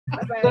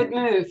Good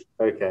move.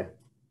 Okay.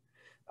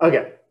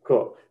 Okay,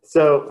 cool.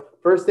 So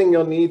first thing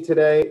you'll need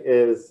today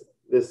is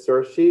this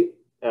source sheet.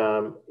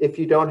 If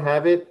you don't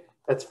have it,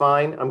 that's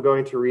fine. I'm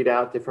going to read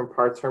out different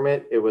parts from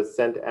it. It was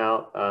sent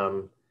out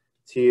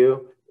to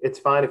you. It's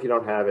fine if you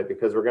don't have it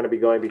because we're going to be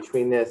going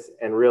between this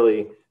and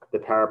really the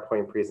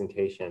PowerPoint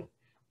presentation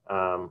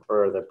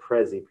or the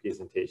Prezi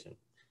presentation.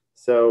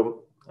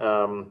 So,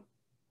 so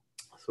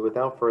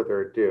without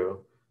further ado,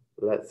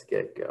 let's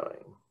get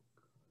going.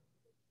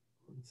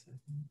 1 second.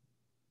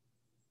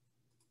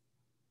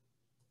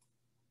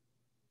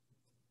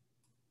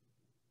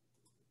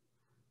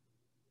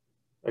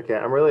 Okay,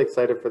 I'm really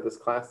excited for this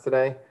class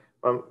today.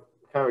 I'm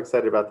kind of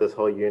excited about this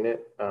whole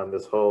unit,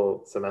 this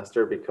whole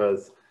semester,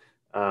 because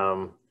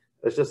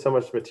there's just so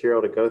much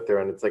material to go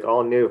through, and it's like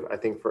all new, I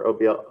think, for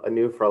OBL,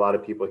 new for a lot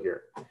of people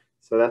here.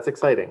 So that's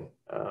exciting.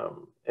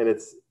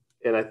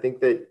 And I think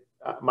that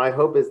my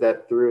hope is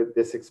that through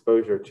this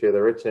exposure to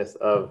the richness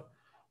of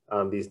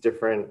these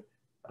different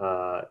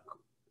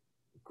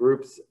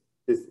groups,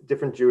 these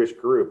different Jewish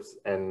groups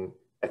and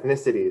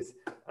ethnicities,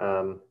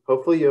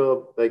 hopefully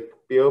you'll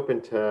be open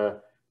to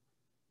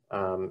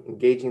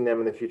engaging them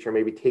in the future,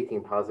 maybe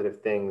taking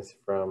positive things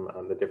from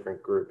the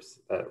different groups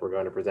that we're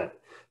going to present.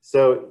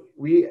 So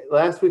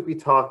last week we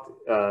talked,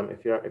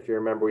 if you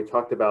remember, we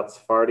talked about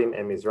Sephardim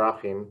and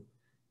Mizrahim,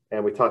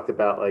 and we talked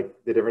about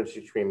the difference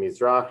between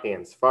Mizrahi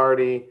and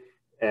Sephardi,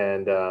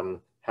 and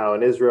how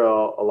in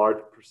Israel a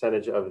large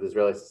percentage of the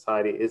Israeli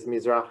society is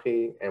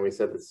Mizrahi, and we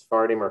said that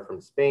Sephardim are from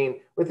Spain.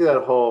 Went through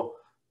that whole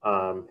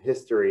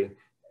history,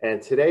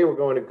 and today we're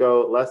going to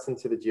go less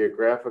into the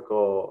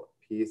geographical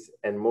piece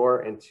and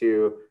more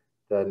into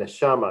the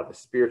neshama, the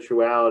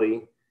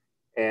spirituality,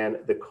 and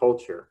the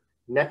culture.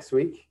 Next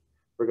week,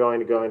 we're going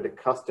to go into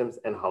customs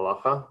and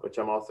halacha, which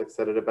I'm also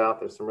excited about.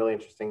 There's some really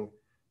interesting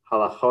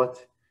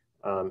halachot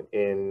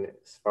in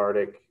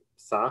Sephardic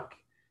psak.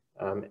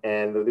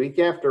 And the week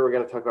after, we're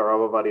going to talk about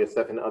Rav Ovadia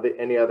Yosef and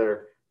any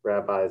other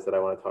rabbis that I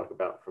want to talk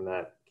about from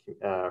that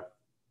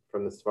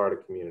from the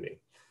Sephardic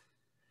community.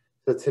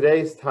 So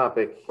today's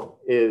topic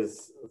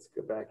is, let's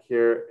go back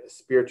here,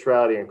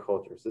 spirituality and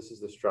cultures. This is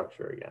the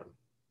structure again.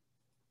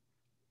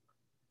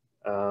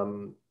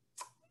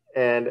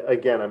 And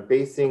again, I'm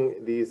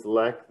basing this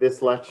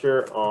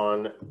lecture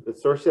on, the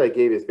source that I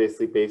gave is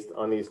basically based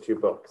on these two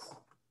books.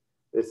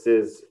 This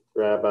is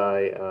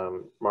Rabbi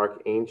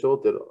Mark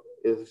Angel,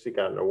 he actually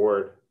got an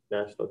award,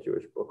 National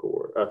Jewish Book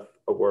Award,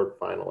 award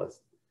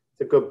finalist.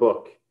 It's a good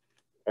book.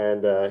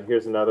 And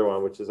here's another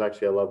one, which is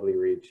actually a lovely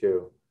read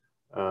too.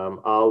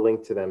 I'll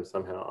link to them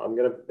somehow. I'm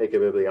going to make a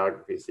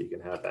bibliography so you can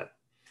have that.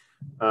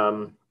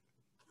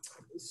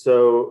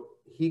 So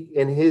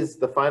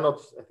the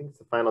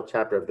final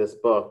chapter of this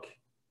book,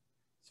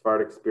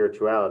 Sephardic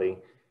Spirituality,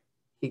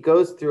 he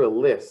goes through a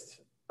list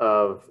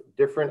of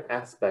different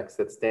aspects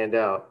that stand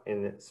out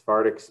in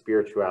Sephardic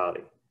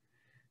spirituality.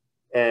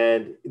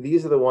 And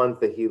these are the ones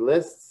that he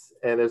lists,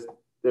 and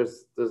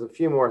there's a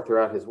few more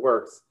throughout his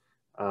works.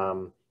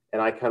 And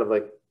I kind of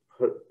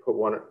put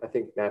one, I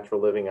think Natural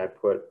Living I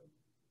put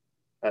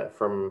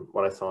from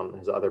what I saw in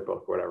his other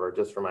book or whatever,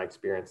 just from my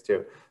experience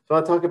too. So what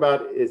I'll talk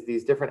about is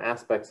these different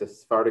aspects of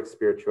Sephardic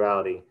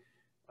spirituality,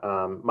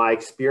 my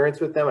experience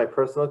with them, my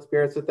personal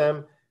experience with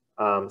them,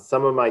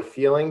 some of my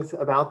feelings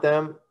about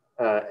them,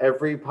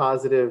 every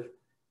positive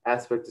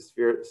aspect of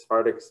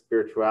Sephardic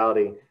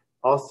spirituality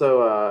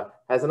also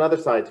has another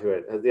side to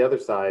it, has the other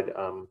side,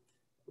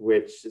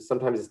 which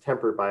sometimes is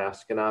tempered by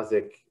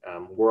Ashkenazic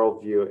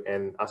worldview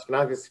and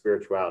Ashkenazic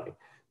spirituality.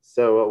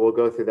 So we'll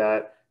go through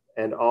that,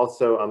 and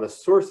also on the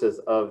sources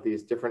of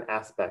these different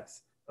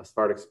aspects of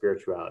Sephardic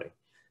spirituality.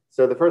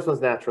 So the first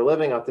one's natural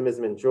living,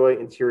 optimism and joy,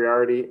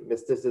 interiority,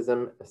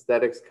 mysticism,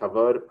 aesthetics,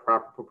 kavod,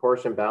 proper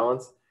proportion,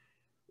 balance,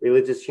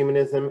 religious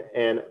humanism,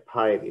 and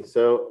piety.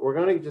 So we're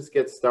going to just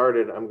get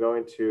started. I'm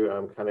going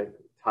to kind of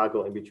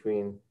toggle in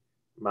between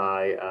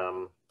my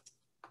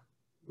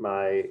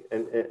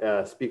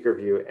speaker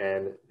view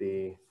and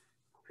the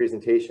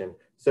presentation.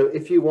 So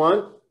if you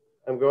want,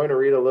 I'm going to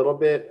read a little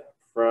bit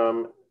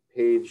from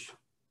page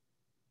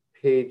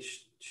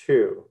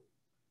 2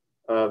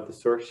 of the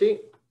source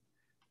sheet.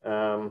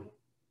 Okay,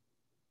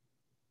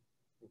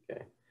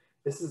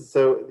 this is,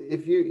 so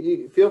if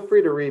you feel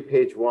free to read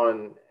page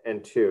 1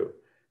 and 2,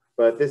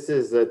 but this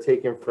is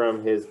taken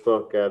from his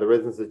book, The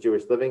Rhythms of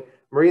Jewish Living.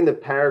 I'm reading the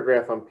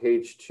paragraph on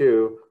page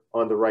 2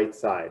 on the right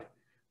side,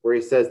 where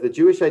he says, the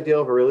Jewish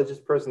ideal of a religious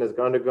person has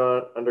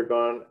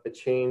undergone a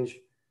change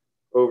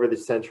over the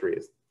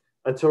centuries.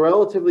 Until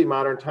relatively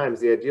modern times,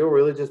 the ideal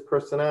religious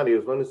personality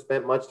was one who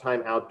spent much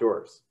time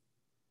outdoors,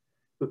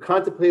 who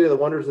contemplated the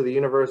wonders of the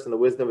universe and the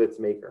wisdom of its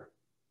maker.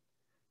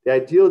 The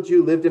ideal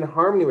Jew lived in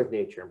harmony with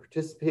nature and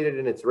participated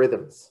in its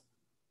rhythms.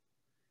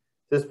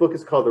 This book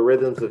is called The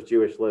Rhythms of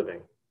Jewish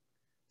Living.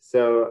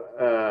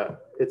 So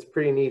it's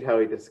pretty neat how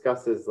he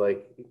discusses,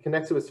 he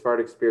connects it with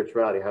Sephardic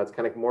spirituality, how it's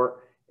kind of more,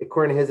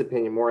 according to his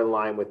opinion, more in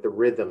line with the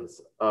rhythms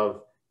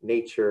of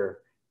nature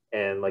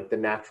and the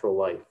natural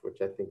life,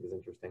 which I think is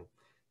interesting.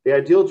 The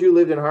ideal Jew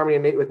lived in harmony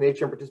with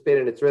nature and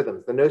participated in its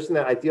rhythms. The notion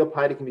that ideal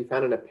piety can be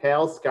found in a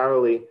pale,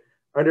 scholarly,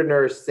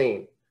 undernourished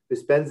saint who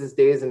spends his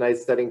days and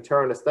nights studying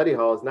Torah in a study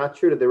hall is not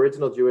true to the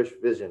original Jewish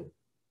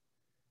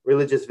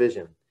religious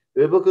vision.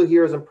 The biblical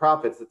heroes and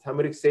prophets, the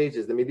Talmudic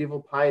sages, the medieval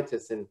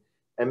pietists and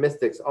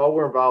mystics all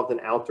were involved in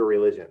outdoor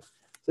religion.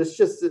 So it's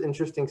just an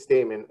interesting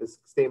statement, a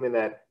statement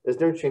that there's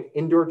no difference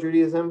between indoor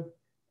Judaism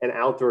and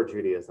outdoor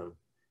Judaism,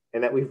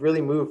 and that we've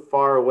really moved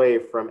far away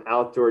from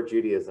outdoor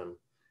Judaism.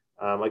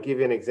 I'll give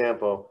you an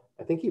example.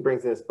 I think he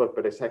brings in this book,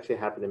 but it's actually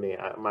happened to me.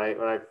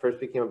 When I first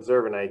became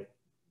observant, I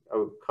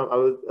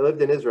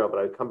lived in Israel, but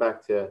I would come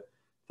back to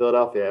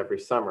Philadelphia every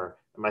summer.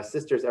 And my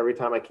sisters, every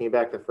time I came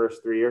back the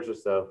first 3 years or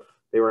so,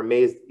 they were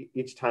amazed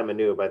each time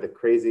anew by the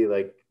crazy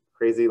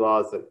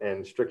laws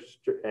and strict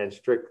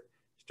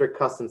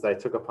customs that I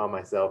took upon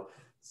myself.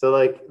 So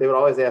they would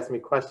always ask me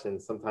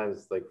questions,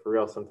 sometimes for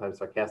real, sometimes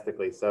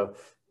sarcastically. So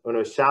when it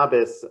was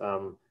Shabbos,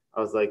 I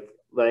was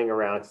laying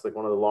around, it's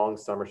one of the long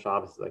summer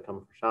Shabbos that I come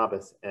for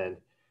Shabbos, and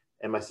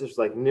my sister's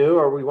like, no,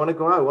 or we want to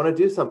go out, we want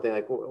to do something.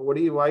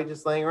 Why are you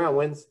just laying around?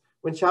 When's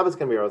Shabbos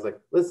gonna be here? I was like,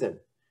 listen,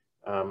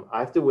 I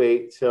have to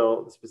wait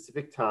till the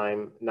specific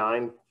time,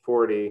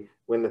 9:40,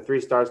 when the 3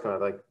 stars come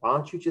out. Why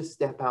don't you just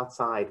step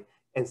outside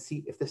and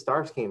see if the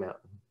stars came out?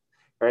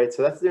 All right,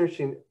 so that's the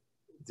difference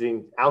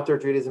between outdoor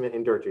Judaism and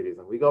indoor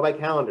Judaism. We go by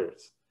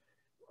calendars.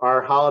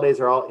 Our holidays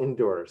are all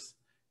indoors.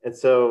 And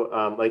so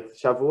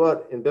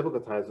Shavuot in biblical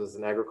times was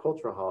an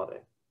agricultural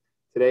holiday.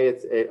 Today,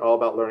 it's all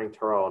about learning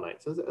Torah all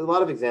night. So there's a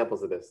lot of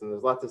examples of this, and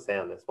there's a lot to say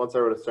on this. Once I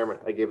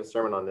gave a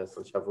sermon on this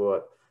on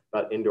Shavuot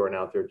about indoor and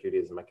outdoor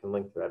Judaism. I can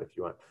link to that if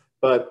you want.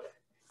 But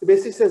it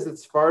basically says that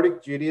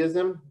Sephardic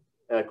Judaism,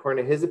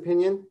 according to his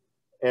opinion,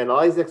 and a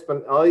lot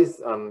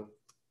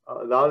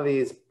of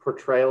these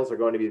portrayals are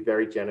going to be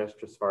very generous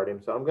to Sephardim.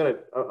 So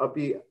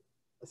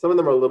some of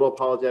them are a little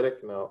apologetic,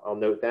 and I'll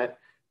note that.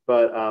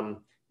 But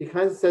he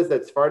kind of says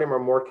that Sephardim are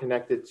more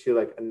connected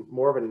to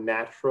more of a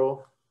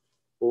natural,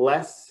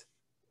 less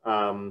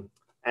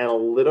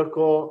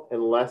analytical,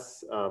 and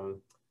less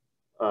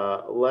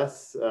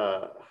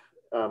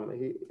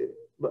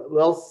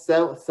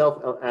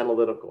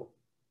self-analytical,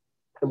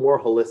 and more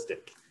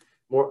holistic,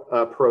 more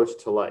approach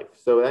to life.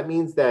 So that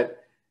means that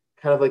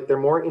they're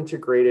more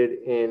integrated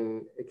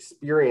in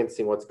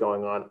experiencing what's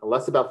going on, and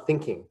less about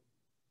thinking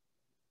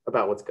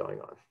about what's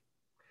going on.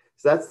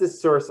 So that's the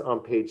source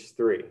on page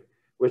 3,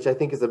 which I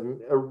think is a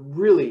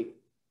really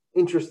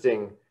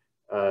interesting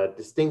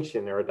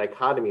distinction or a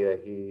dichotomy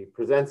that he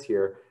presents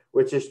here,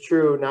 which is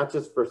true not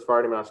just for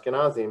Sephardim and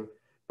Ashkenazim,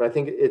 but I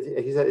think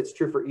he said it's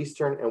true for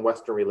Eastern and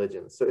Western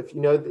religions. So if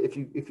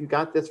you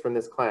got this from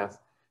this class,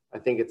 I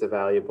think it's a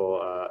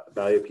valuable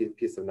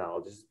piece of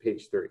knowledge. This is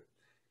page 3. It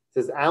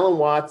says, Alan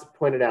Watts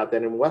pointed out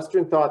that in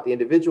Western thought, the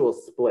individual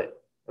is split.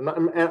 And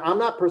I'm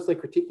not personally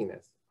critiquing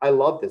this. I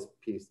love this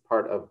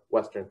part of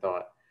Western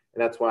thought,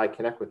 and that's why I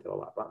connect with it a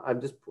lot. But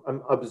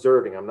I'm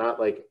observing. I'm not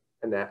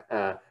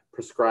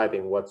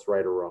prescribing what's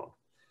right or wrong.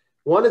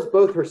 One is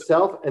both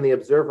herself and the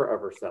observer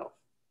of herself.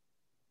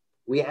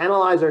 We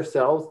analyze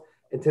ourselves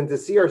and tend to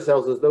see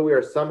ourselves as though we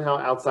are somehow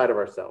outside of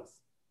ourselves.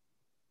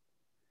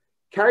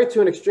 Carried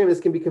to an extreme, this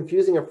can be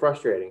confusing and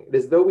frustrating. It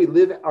is as though we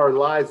live our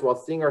lives while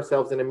seeing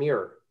ourselves in a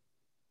mirror.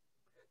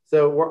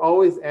 So we're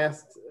always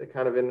asked in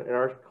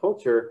our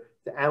culture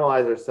to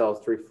analyze ourselves,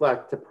 to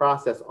reflect, to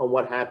process on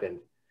what happened.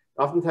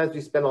 Oftentimes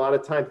we spend a lot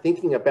of time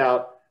thinking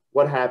about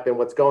what happened,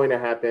 what's going to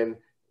happen,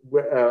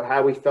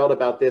 how we felt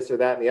about this or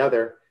that and the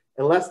other,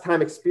 and less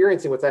time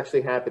experiencing what's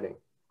actually happening.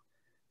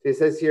 So he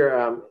says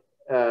here,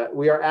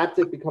 we are apt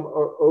to become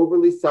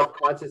overly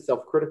self-conscious,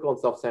 self-critical, and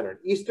self-centered.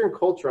 Eastern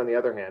culture, on the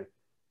other hand,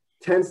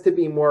 tends to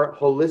be more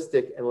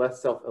holistic and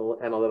less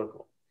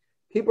self-analytical.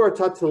 People are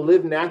taught to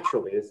live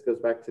naturally. This goes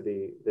back to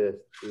the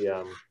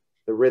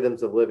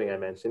rhythms of living I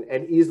mentioned,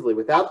 and easily,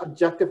 without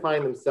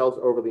objectifying themselves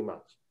overly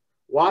much.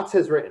 Watts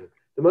has written,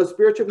 the most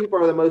spiritual people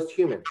are the most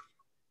human.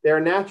 They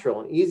are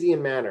natural and easy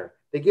in manner.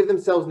 They give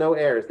themselves no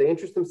airs. They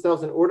interest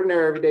themselves in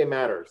ordinary everyday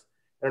matters.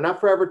 They're not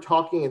forever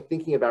talking and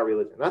thinking about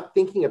religion. Not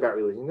thinking about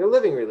religion, they're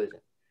living religion.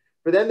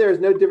 For them, there is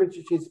no difference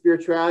between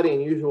spirituality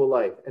and usual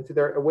life. And to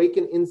their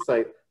awakened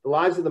insight, the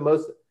lives of the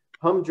most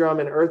humdrum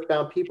and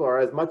earthbound people are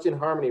as much in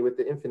harmony with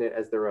the infinite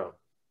as their own.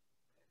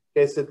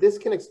 Okay, so this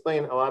can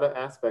explain a lot of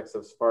aspects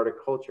of Sephardic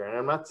culture. And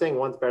I'm not saying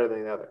one's better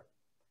than the other.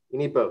 You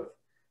need both.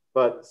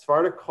 But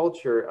Sephardic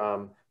culture,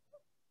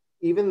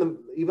 even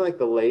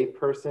the lay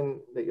person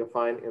that you'll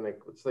find in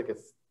it's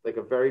like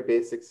a very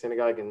basic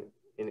synagogue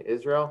in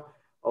Israel,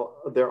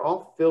 they're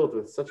all filled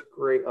with such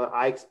great,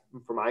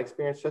 from my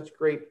experience, such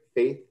great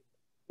faith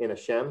in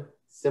Hashem,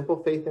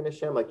 simple faith in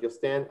Hashem. You'll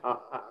stand,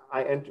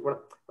 when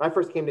I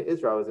first came to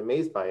Israel, I was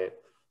amazed by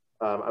it.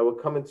 I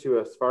would come into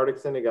a Sephardic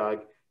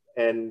synagogue,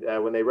 and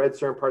when they read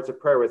certain parts of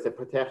prayer where it said,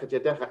 Potech et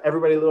yadecha,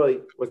 everybody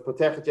literally was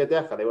Potech et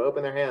yadecha. They would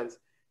open their hands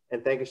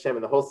and thank Hashem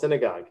in the whole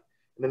synagogue.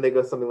 And then they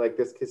go something like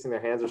this, kissing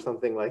their hands or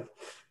something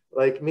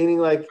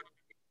meaning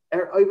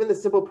even the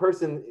simple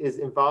person is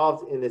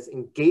involved in this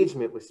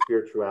engagement with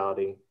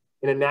spirituality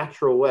in a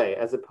natural way,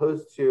 as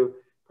opposed to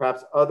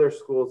perhaps other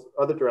schools,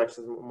 other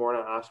directions, more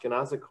on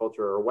Ashkenazi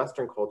culture or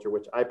Western culture,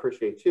 which I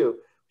appreciate too,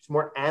 which is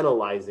more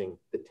analyzing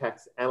the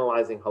text,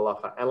 analyzing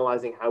halacha,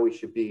 analyzing how we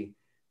should be,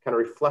 kind of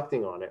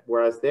reflecting on it.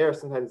 Whereas there,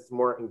 sometimes it's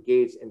more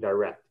engaged and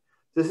direct.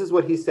 So this is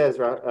what he says,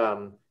 Mark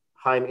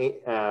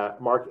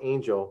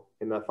Angel,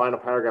 in the final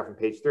paragraph on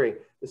page 3.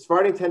 The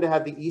Sephardim tend to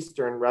have the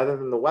Eastern rather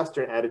than the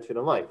Western attitude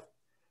in life.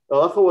 The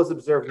halacha was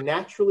observed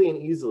naturally and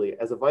easily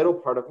as a vital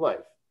part of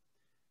life.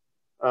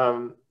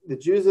 The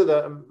Jews of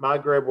the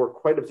Maghreb were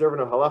quite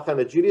observant of halacha, and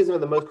the Judaism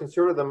of the most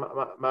conservative of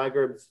the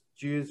Maghreb's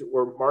Jews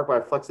were marked by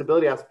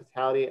flexibility,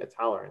 hospitality, and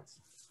tolerance.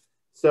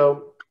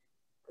 So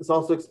this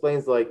also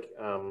explains like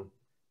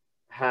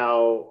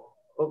how,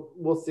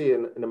 we'll see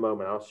in a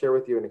moment. I'll share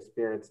with you an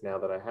experience now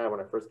that I had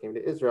when I first came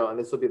to Israel, and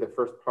this will be the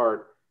first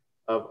part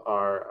of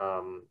our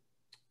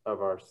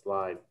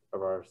slideshow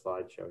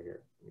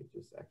here. Let me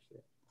just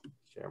actually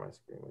share my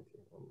screen with you.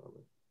 One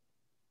moment.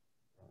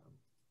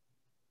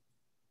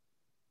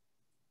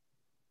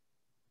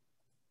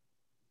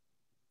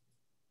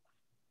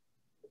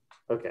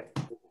 Okay,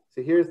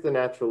 so here's the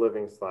natural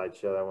living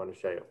slideshow that I want to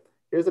show you.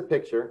 Here's a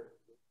picture.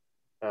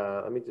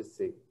 Let me just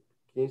see.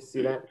 Can you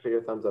see that? Put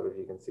your thumbs up if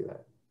you can see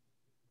that.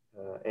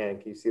 Ann,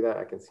 can you see that?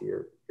 I can see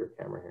your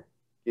camera here.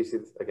 Can you see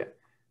this? Okay,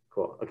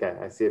 cool. Okay,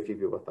 I see a few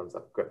people with thumbs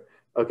up. Good.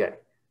 Okay.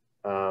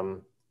 All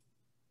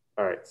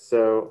right,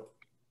 so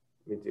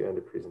let me do end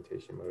of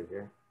presentation mode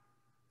here.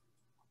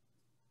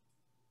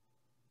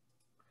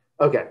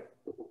 Okay,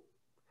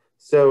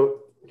 so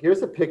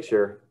here's a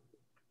picture.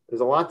 There's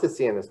a lot to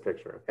see in this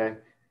picture, okay?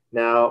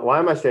 Now, why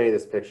am I showing you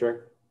this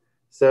picture?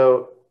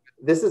 So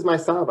this is my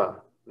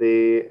Saba,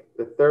 the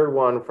third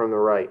one from the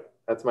right.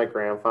 That's my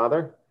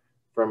grandfather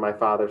from my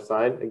father's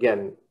side.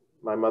 Again,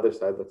 my mother's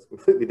side looks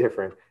completely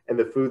different, and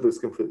the food looks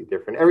completely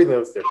different. Everything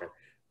looks different.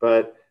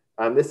 But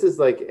this is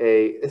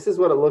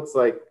what it looks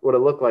like, what it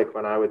looked like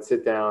when I would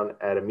sit down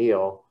at a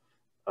meal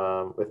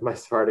with my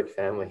Sephardic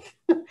family.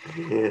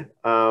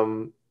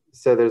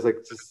 So there's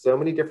like just so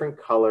many different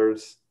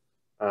colors.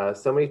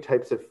 So many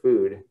types of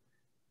food.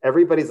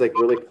 Everybody's like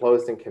really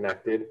close and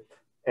connected.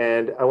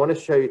 And I want to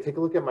show you, take a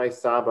look at my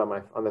Saba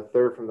on the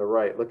third from the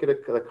right. Look at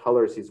the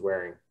colors he's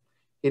wearing.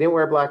 He didn't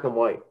wear black and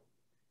white.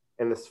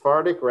 And the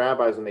Sephardic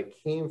rabbis, when they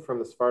came from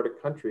the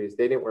Sephardic countries,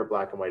 they didn't wear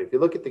black and white. If you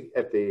look at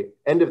the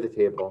end of the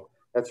table,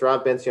 that's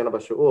Rav Ben Zion Abba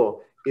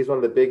Shaul. He's one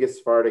of the biggest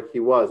Sephardic, he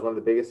was one of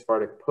the biggest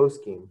Sephardic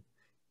poskim.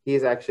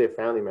 He's actually a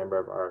family member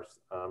of ours.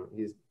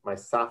 He's my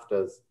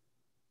Safta's,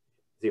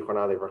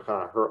 Zichronah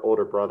Livracha, her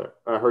older brother,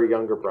 her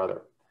younger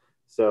brother.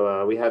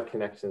 So we have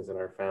connections in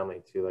our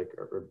family too, like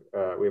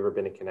we have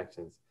rabbinic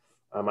connections.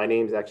 My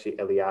name's actually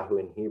Eliyahu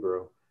in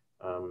Hebrew,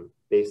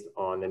 based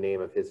on the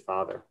name of his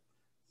father.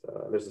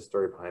 So there's a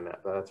story behind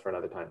that, but that's for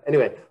another time.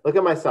 Anyway, look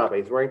at my Saba.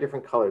 He's wearing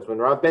different colors. When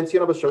Rav Ben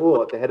Zion Abba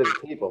Shaul at the head of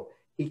the table,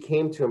 he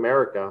came to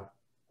America.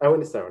 I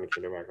wouldn't say when he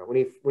came to America.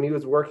 When he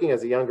was working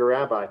as a younger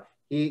rabbi,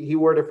 he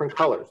wore different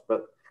colors,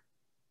 but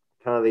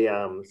kind of the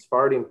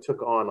Sephardim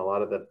took on a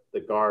lot of the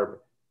garb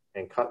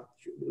and cut,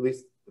 at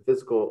least the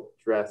physical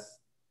dress,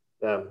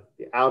 the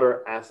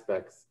outer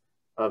aspects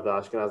of the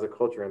Ashkenazi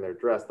culture in their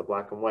dress, the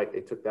black and white,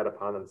 they took that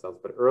upon themselves.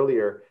 But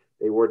earlier,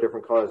 they wore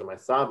different colors. And my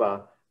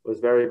Saba was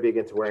very big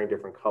into wearing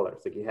different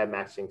colors. Like he had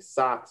matching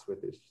socks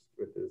with his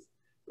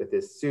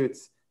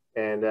suits.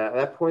 And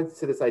that points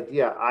to this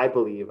idea, I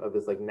believe, of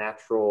this like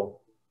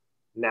natural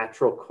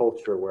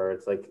culture where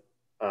it's like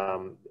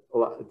a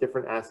lot of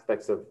different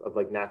aspects of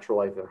like natural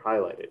life are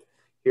highlighted.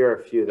 Here are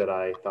a few that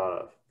I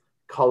thought of.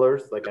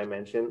 Colors, like I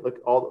mentioned, look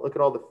at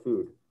all the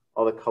food,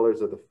 all the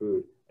colors of the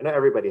food. I know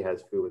everybody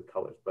has food with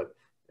colors, but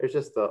there's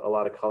just a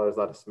lot of colors, a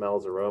lot of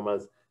smells,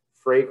 aromas,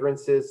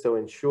 fragrances. So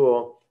in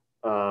shul,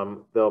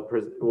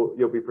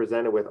 you'll be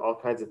presented with all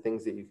kinds of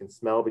things that you can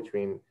smell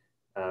between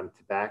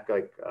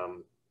tobacco,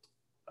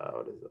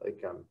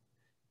 like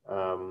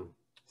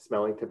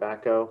smelling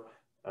tobacco,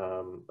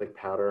 like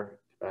powder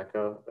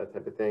tobacco, that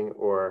type of thing,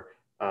 or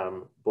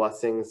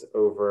blessings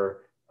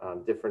over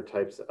different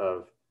types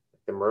of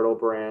the myrtle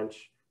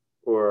branch,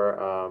 or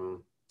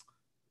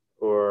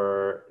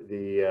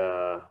the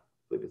I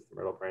believe it's the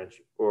myrtle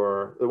branch,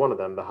 or one of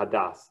them, the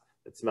hadass,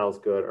 that smells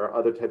good, or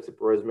other types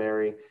of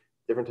rosemary,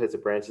 different types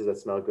of branches that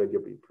smell good.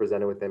 You'll be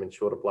presented with them and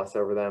shul to bless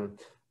over them.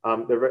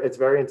 It's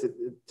very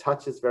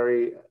touch is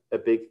very a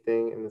big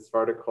thing in the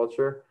Sephardic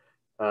culture,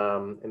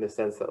 in the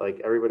sense that like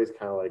everybody's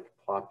kind of like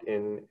plopped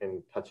in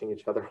and touching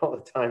each other all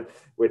the time,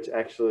 which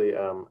actually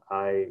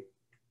I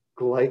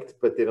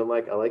liked but didn't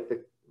like. I like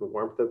the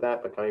warmth of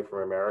that, but coming from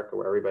America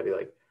where everybody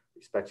like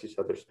respects each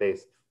other's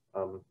space,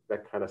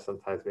 that kind of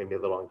sometimes made me a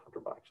little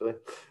uncomfortable actually.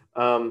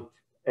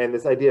 And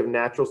this idea of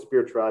natural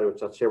spirituality,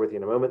 which I'll share with you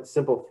in a moment,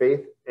 simple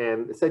faith,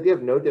 and this idea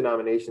of no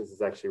denominations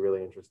is actually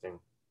really interesting.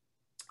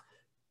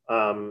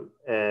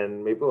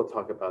 And maybe we'll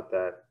talk about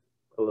that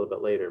a little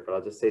bit later, but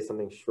I'll just say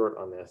something short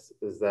on this,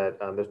 is that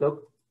there's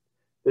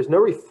no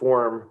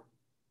reform,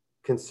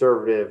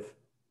 conservative,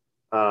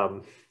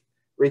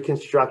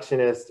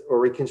 reconstructionist, or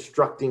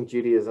reconstructing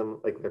Judaism,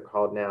 like they're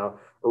called now,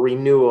 or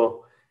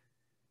renewal.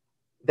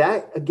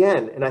 that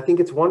again, and I think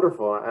it's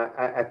wonderful.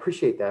 I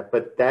appreciate that,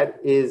 but that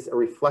is a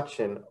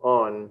reflection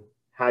on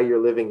how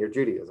you're living your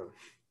Judaism.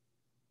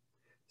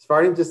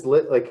 Sephardim just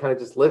kind of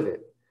just live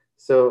it.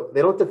 So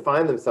they don't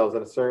define themselves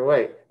in a certain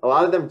way. A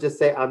lot of them just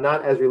say, I'm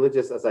not as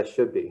religious as I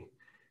should be.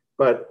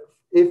 But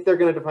if they're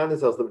going to define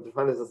themselves, they'll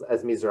define themselves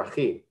as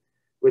Mizrahi,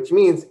 which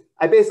means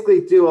I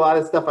basically do a lot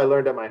of stuff I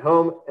learned at my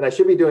home and I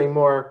should be doing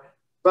more,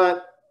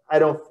 but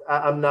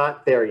I'm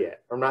not there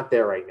yet. I'm not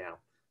there right now.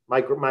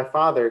 My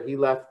father, he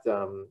left,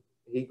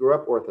 he grew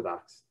up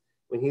Orthodox.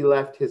 When he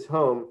left his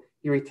home,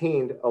 he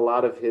retained a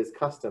lot of his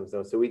customs.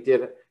 So we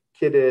did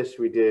Kiddush,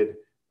 we did,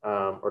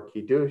 or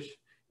Kiddush.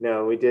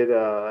 No, we did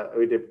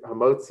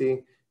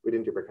Hamotzi. We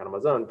didn't do Birkat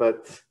Hamazon,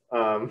 but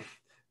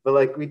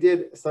like we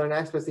did Southern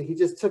Express, he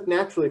just took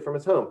naturally from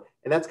his home.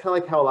 And that's kind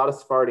of like how a lot of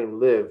Sephardim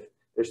live.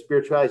 Their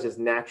spirituality just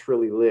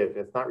naturally lived.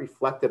 It's not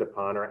reflected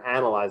upon or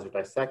analyzed or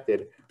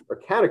dissected or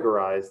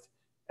categorized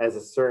as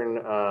a certain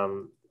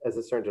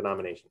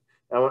denomination.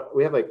 Now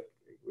we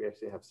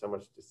actually have so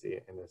much to see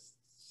in this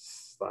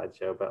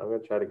slideshow, but I'm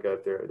going to try to go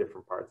through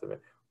different parts of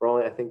it. We're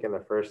only, I think,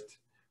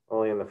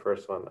 only in the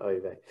first one.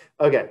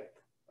 Okay.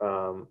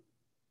 All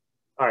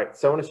right.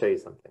 So I want to show you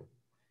something.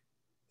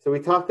 So we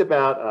talked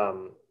about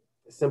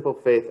simple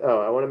faith.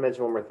 Oh, I want to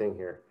mention one more thing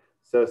here.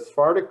 So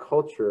Sephardic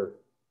culture,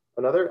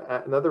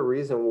 another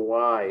reason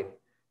why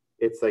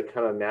it's like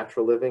kind of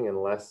natural living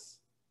and less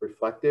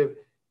reflective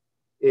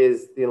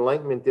is the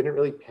Enlightenment didn't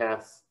really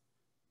pass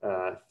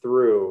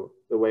through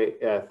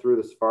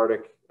the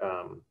Sephardic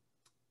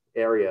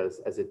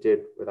areas as it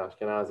did with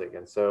Ashkenazic.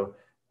 And so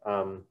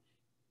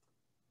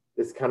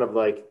this kind of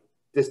like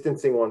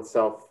distancing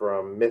oneself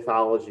from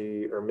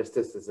mythology or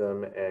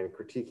mysticism and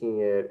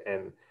critiquing it,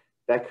 and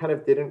that kind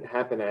of didn't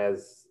happen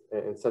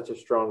in such a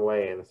strong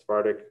way in the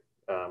Sephardic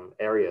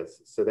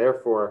areas. So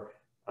therefore,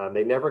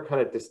 they never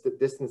kind of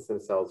distanced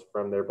themselves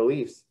from their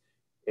beliefs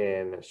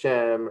in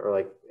Hashem or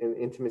like in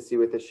intimacy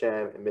with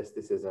Hashem and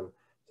mysticism.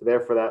 So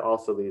therefore, that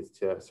also leads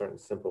to a certain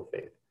simple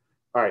faith.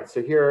 All right,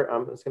 so here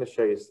I'm just going to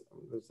show you.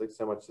 There's like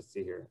so much to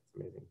see here. It's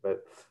amazing,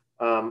 but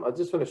I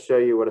just want to show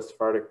you what a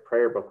Sephardic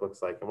prayer book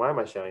looks like. And why am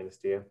I showing this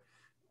to you?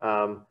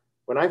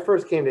 When I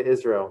first came to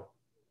Israel,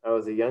 I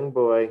was a young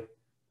boy.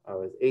 I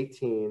was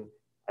 18.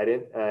 I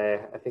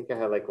think I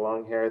had like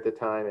long hair at the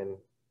time, and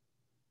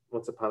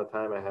once upon a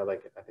time I had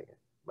like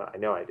I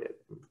know I did.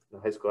 In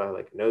high school I had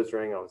like a nose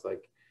ring. I was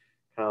like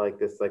kind of like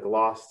this like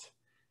lost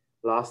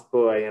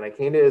boy, and I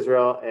came to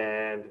Israel,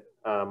 and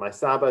my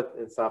Saba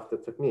and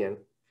Savta took me in,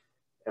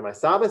 and my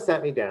Saba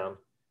sat me down,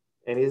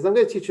 and he says, I'm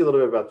going to teach you a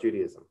little bit about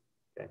Judaism.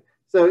 Okay,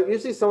 so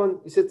usually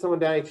you sit someone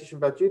down, you teach them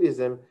about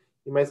Judaism,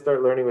 you might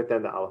start learning with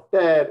them the Aleph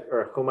Bet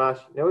or a Chumash.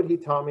 You know what he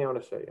taught me? I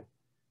want to show you.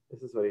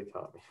 This is what he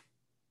taught me.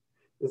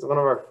 This is one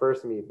of our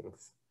first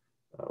meetings.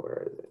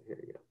 Where is it? Here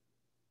you go.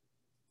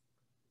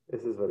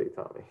 This is what he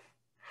taught me.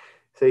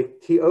 So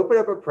he opened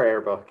up a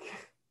prayer book,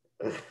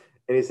 and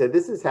he said,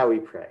 this is how we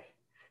pray.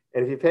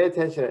 And if you pay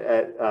attention,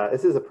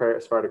 this is a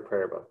Sephardic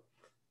prayer book.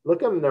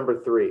 Look at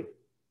number 3.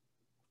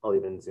 I'll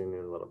even zoom in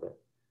a little bit.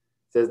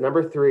 It says,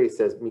 number 3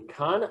 says,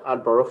 Mikan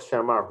ad Baruch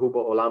Shamar hu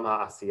ba'olam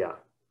ha'asiyah.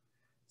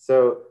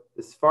 So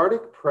the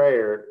Sephardic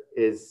prayer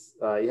is,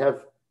 you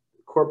have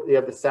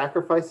the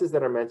sacrifices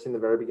that are mentioned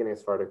in the very beginning of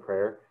Sephardic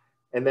prayer,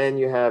 and then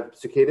you have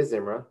Sukkot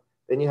Zimra,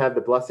 then you have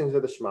the blessings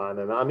of the Shema, and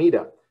then the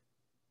Amidah.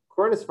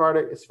 According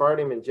to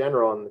Sephardim in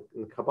general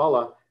in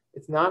Kabbalah,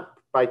 it's not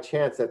by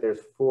chance that there's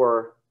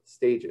 4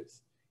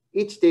 stages.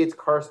 Each stage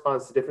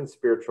corresponds to a different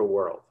spiritual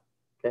world.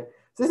 Okay,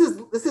 so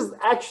this is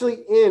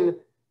actually in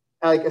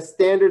like a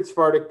standard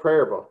Sephardic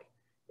prayer book.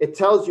 It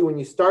tells you when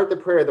you start the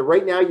prayer that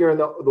right now you're in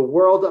the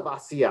world of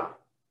Asiyah.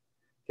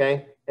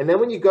 Okay, and then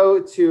when you go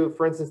to,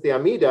 for instance, the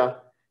Amidah,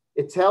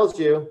 it tells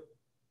you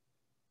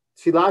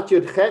Tfilat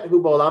Yudchet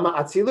Hu B'Olama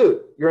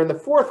Atzilut. You're in the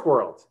 4th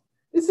world.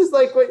 This is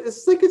like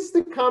it's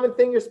the common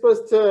thing you're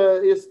supposed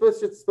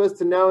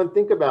to know and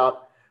think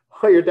about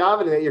while you're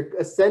davening, that you're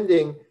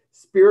ascending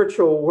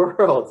spiritual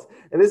worlds.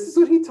 And this is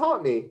what he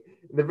taught me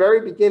in the very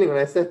beginning when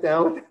I sat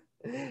down.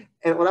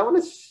 And what I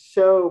want to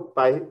show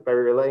by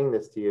relaying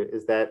this to you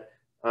is that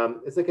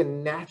it's like a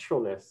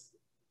naturalness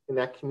in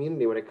that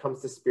community when it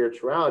comes to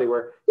spirituality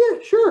where, yeah,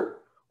 sure,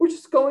 we're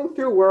just going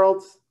through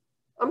worlds.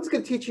 I'm just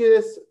going to teach you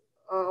this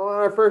on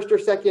our first or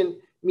second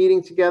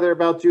meeting together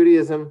about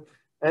Judaism.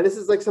 And this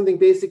is like something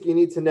basic you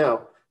need to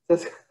know.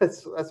 That's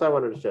why I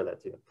wanted to show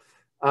that to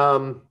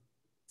you.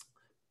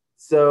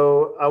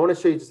 So I want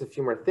to show you just a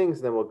few more things,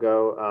 and then we'll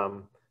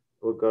go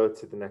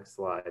to the next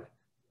slide.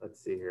 Let's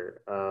see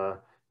here.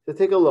 So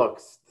take a look.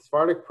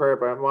 Sephardic prayer,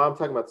 but while I'm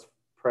talking about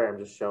prayer, I'm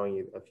just showing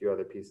you a few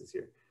other pieces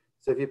here.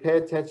 So if you pay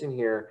attention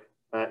here,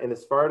 in the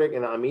Sephardic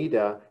and the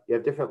Amidah, you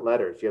have different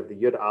letters. You have the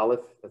Yud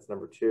Aleph, that's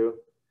number 2.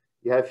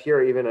 You have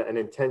here even an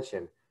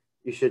intention.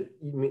 You should,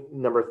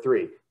 number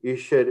 3, you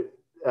should,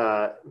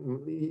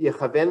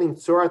 Yechaven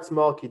Tzorat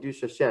Small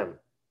Kiddush Hashem.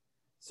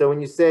 So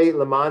when you say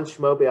Laman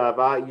Shmo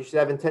Be'ava, you should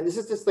have intent. This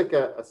is just like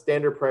a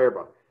standard prayer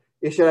book.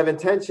 You should have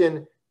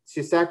intention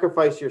to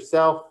sacrifice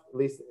yourself, at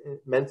least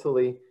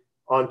mentally,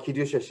 on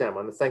Kiddush Hashem,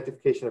 on the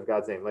sanctification of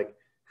God's name. Like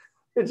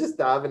You're just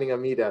davening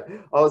Amida.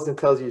 All of a sudden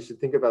tells you should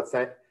think about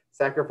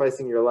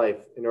sacrificing your life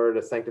in order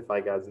to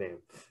sanctify God's name.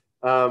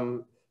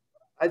 I'm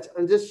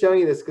just showing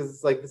you this because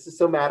it's like, this is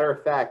so matter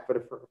of fact,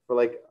 but for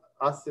like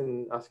us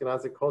in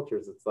Ashkenazic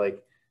cultures, it's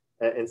like,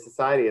 in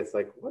society, it's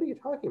like, what are you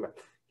talking about?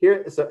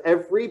 Here, so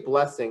every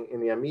blessing in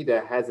the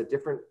Amida has a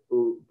different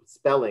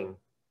spelling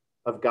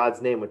of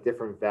God's name with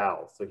different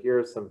vowels. So here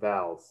are some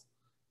vowels.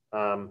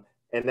 And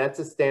that's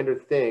a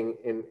standard thing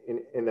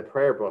in the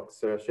prayer book.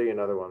 So I'll show you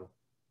another one.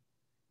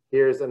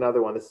 Here's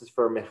another one. This is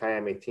for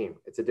Mechayim Eitim.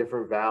 It's a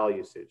different vowel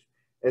usage.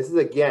 And this is,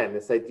 again,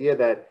 this idea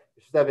that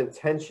you should have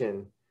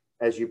intention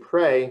as you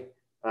pray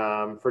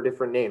for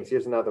different names.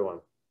 Here's another one,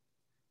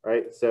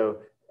 right? So,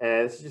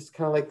 and it's just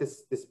kind of like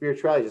this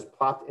spirituality just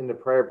plopped in the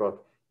prayer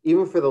book,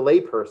 even for the lay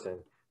person,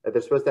 that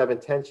they're supposed to have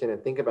intention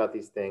and think about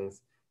these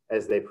things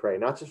as they pray,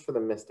 not just for the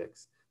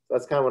mystics. So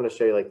that's kind of what I want to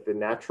show you, like the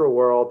natural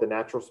world, the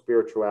natural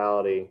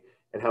spirituality,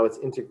 and how it's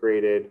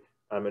integrated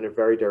in a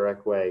very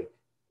direct way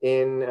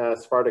in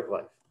Sephardic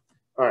life.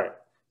 All right,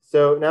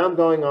 so now I'm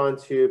going on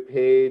to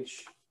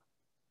page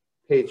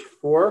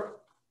 4.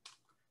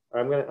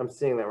 I'm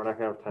seeing that we're not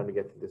gonna have time to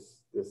get through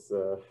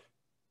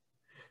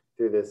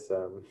this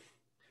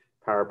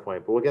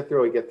PowerPoint, but we'll get through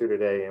what we get through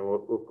today, and we'll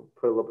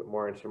put a little bit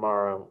more in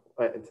tomorrow,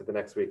 into the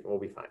next week, and we'll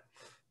be fine.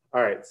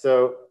 All right,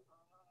 so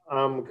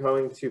I'm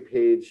going to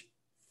page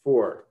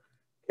 4.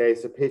 Okay,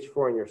 so page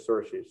 4 in your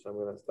source sheet. So I'm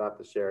going to stop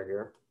the share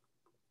here.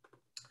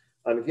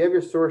 If you have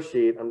your source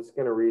sheet, I'm just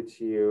going to read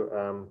to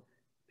you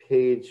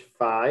page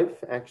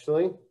 5,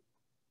 actually.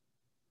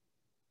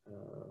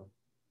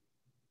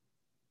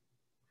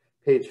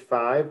 Page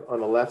 5 on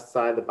the left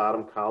side, the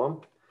bottom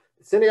column.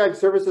 The synagogue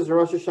services in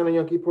Rosh Hashanah and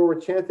Yom Kippur were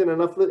chanted in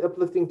an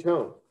uplifting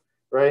tone,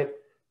 right?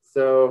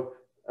 So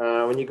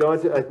when you go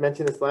into, I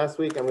mentioned this last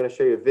week, I'm going to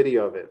show you a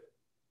video of it.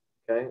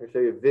 Okay, I'll show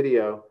you a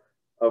video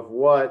of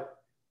what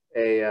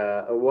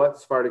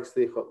Sephardic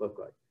slichot look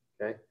like.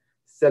 Okay,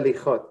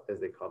 selichot as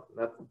they call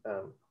them.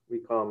 Not we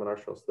call them in our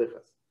shul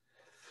slichas.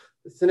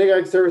 The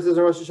synagogue services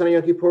in Rosh Hashanah and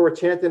Yom Kippur were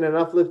chanted in an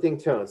uplifting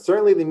tone.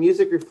 Certainly, the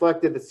music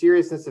reflected the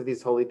seriousness of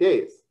these holy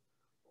days,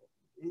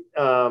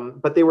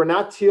 but they were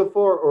not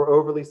tearful or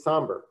overly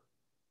somber.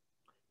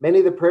 Many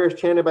of the prayers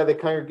chanted by the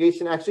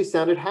congregation actually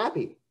sounded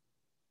happy.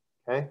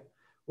 Okay,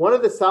 one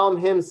of the solemn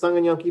hymns sung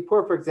in Yom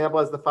Kippur, for example,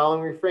 has the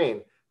following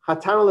refrain.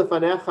 Chatanu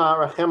lefanecha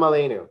rachem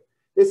aleinu.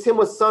 This hymn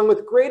was sung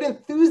with great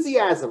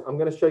enthusiasm. I'm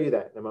going to show you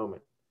that in a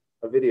moment,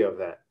 a video of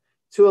that.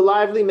 To a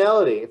lively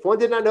melody. If one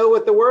did not know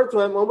what the words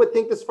meant, one would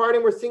think the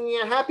Sephardim were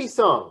singing a happy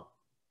song,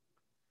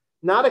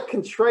 not a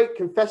contrite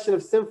confession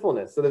of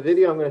sinfulness. So the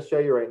video I'm going to show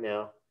you right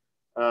now.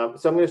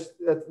 So I'm going to,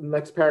 that's the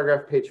next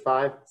paragraph, page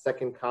 5,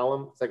 second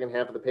column, second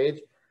half of the page,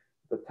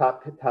 the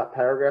top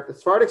paragraph. The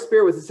Sephardic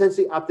spirit was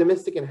essentially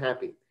optimistic and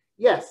happy.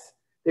 Yes,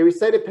 they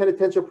recited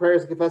penitential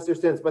prayers and confessed their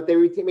sins, but they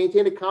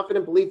maintained a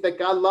confident belief that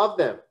God loved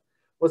them,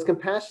 was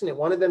compassionate,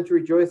 wanted them to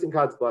rejoice in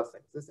God's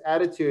blessings. This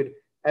attitude,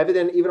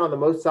 evident even on the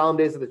most solemn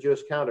days of the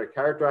Jewish calendar,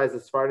 characterized the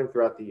Sephardim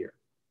throughout the year.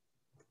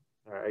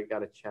 All right, I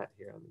got a chat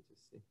here. Let me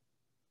just see.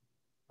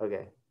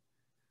 Okay.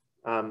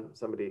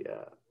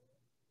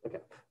 Okay,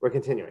 we're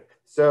continuing.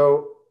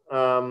 So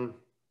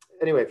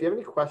anyway, if you have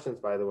any questions,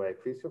 by the way,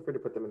 please feel free to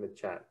put them in the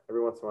chat.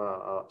 Every once in a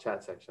while,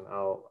 chat section,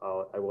 I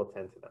will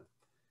attend to them.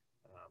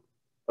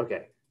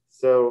 Okay,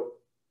 so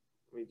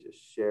let me just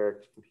share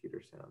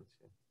computer sounds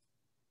here.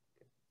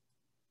 Okay.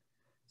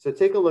 So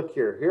take a look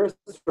here. Here are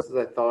the sources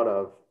I thought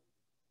of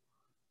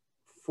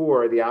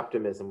for the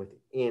optimism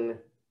within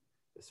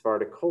the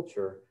Sephardic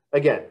culture.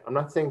 Again, I'm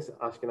not saying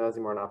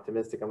Ashkenazim aren't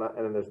optimistic. I'm not,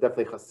 and there's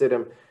definitely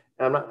Hasidim.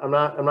 I'm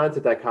not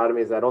into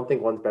dichotomies. I don't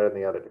think one's better than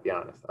the other, to be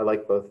honest. I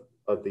like both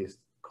of these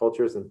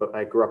cultures, and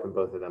I grew up in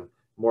both of them,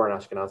 more in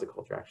Ashkenazi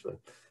culture, actually.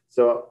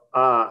 So,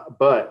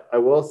 but I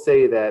will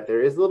say that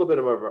there is a little bit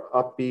of an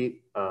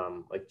upbeat,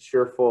 like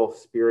cheerful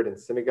spirit in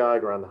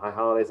synagogue around the high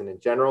holidays and in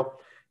general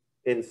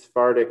in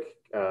Sephardic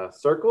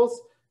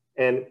circles.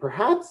 And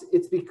perhaps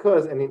it's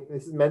because, I mean,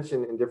 this is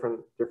mentioned in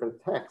different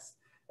texts,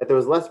 that there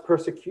was less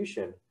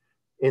persecution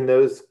in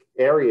those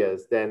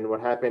areas than what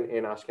happened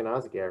in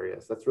Ashkenazic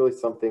areas. That's really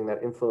something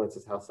that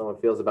influences how someone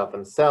feels about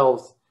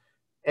themselves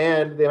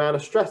and the amount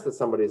of stress that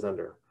somebody's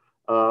under.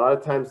 A lot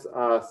of times,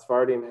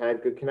 Sephardim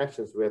had good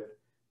connections with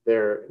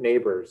their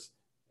neighbors,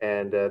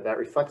 and that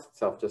reflects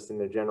itself just in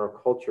their general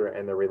culture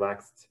and the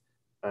relaxed,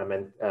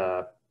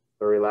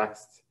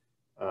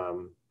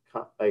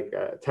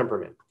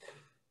 temperament.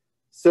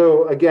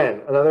 So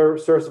again, another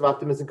source of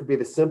optimism could be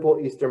the simple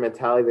Easter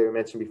mentality that we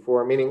mentioned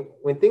before, meaning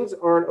when things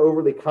aren't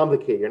overly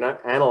complicated, you're not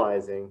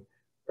analyzing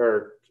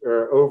or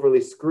overly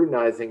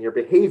scrutinizing your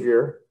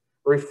behavior,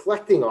 or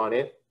reflecting on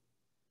it,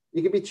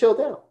 you can be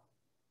chilled out.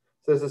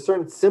 So there's a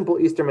certain simple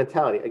Easter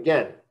mentality.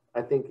 Again,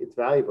 I think it's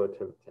valuable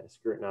to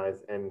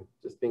scrutinize, and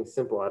just being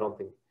simple, I don't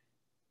think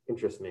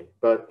interests me.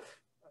 But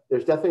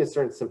there's definitely a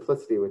certain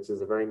simplicity, which is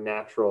a very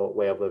natural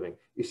way of living.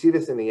 You see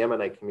this in the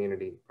Yemenite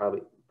community,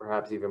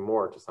 perhaps even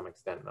more to some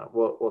extent.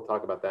 We'll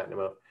talk about that in a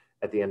moment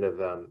at the end of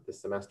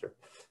this semester.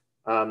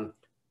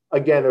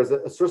 Again, there's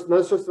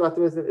another source of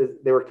optimism is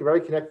they were very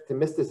connected to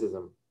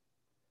mysticism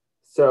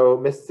So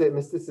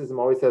mysticism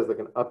always has like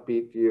an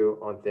upbeat view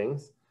on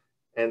things,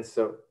 and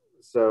so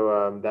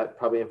that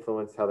probably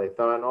influenced how they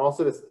thought, and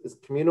also this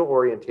communal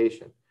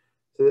orientation.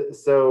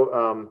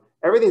 So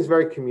everything's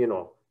very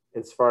communal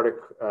in Sephardic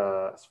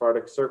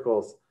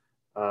circles,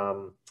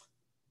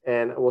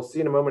 and we'll see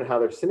in a moment how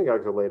their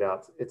synagogues are laid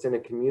out. It's in a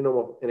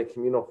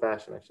communal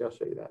fashion. Actually, I'll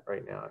show you that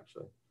right now.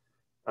 Actually,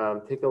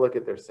 take a look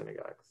at their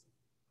synagogues.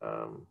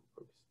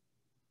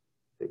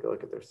 Take a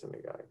look at their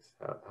synagogues.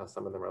 How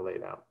some of them are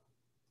laid out.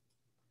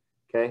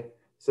 Okay,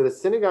 so the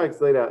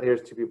synagogue's laid out.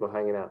 Here's two people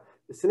hanging out.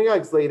 The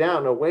synagogue's laid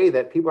out in a way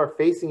that people are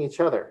facing each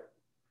other.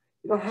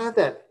 You don't have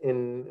that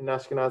in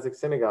Ashkenazic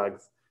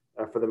synagogues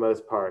for the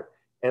most part.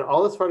 And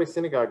all the Sephardic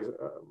synagogues,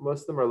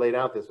 most of them are laid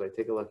out this way.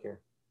 Take a look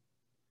here.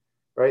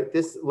 Right?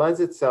 This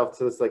lends itself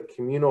to this like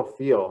communal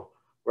feel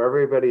where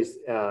everybody's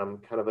kind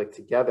of like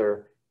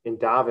together in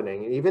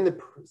davening. And even the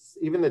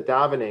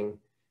davening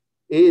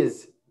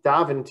is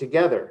daven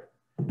together.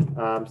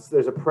 So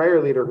there's a prayer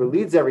leader who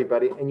leads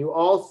everybody, and you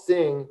all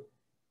sing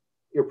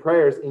your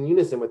prayers in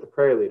unison with the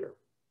prayer leader.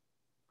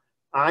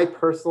 I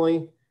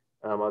personally,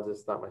 I'll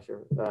just stop my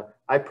share.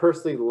 I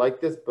personally like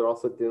this, but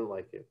also didn't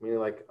like it. Meaning,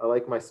 like, I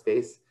like my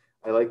space.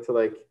 I like to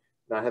like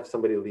not have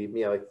somebody lead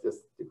me. I like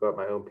just to go at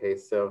my own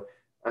pace. So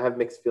I have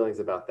mixed feelings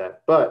about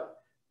that.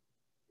 But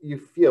you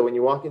feel when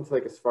you walk into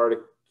like a Sephardic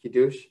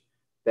kiddush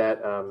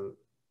that,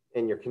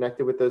 and you're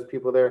connected with those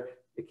people there,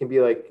 it can be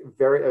like a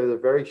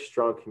very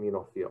strong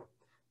communal feel.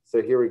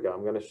 So here we go.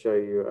 I'm going to show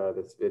you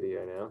this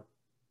video now.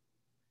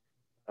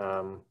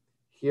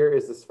 Here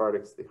is the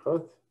Sephardic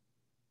slichot.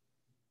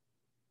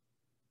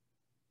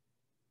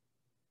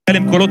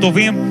 קולות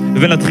טובים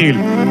ונתחיל.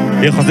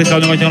 יחסי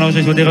חלום ויתר לנו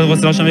שיש בדרך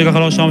ובסלע שם יקח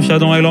לו שם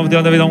שאדום אלוהים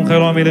ותיאל דוד עמך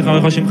אלוהים מלך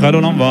וחשים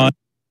חלום ועד.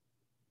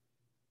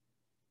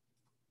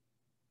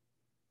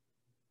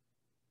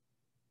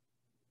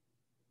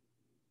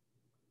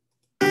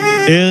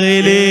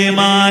 ארי לי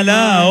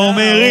מעלה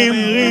אומרים.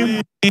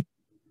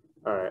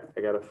 Alright, I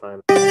gotta find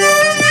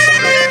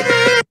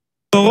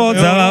תורות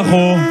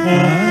זרחו.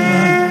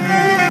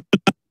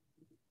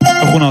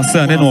 אנחנו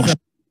נעשה עננו עכשיו.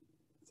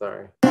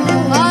 Sorry.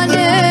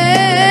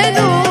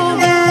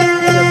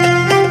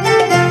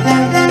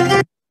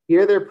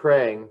 Here they're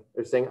praying,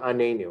 they're saying,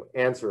 Anenu,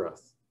 answer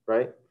us,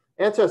 right?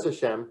 Answer us,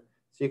 Hashem.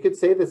 So you could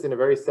say this in a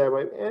very sad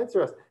way, answer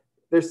us.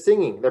 They're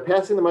singing, they're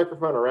passing the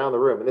microphone around the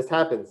room, and this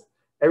happens.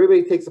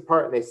 Everybody takes a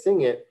part and they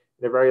sing it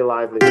in a very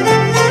lively way.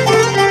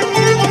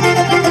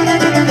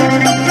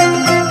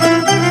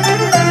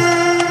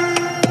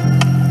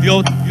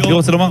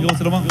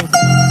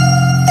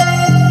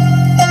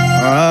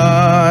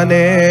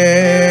 Anenu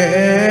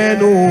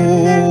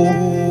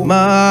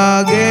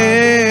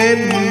magen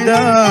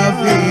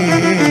David,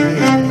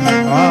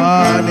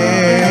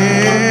 Anenu.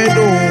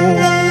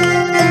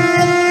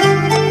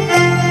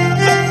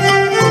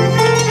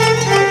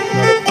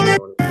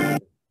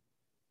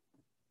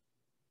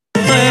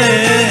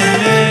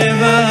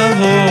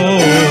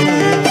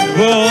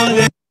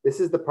 This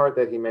is the part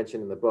that he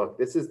mentioned in the book.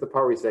 This is the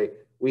part where we say,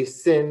 we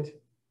sinned.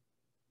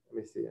 Let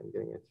me see, I'm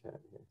getting a chat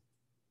here.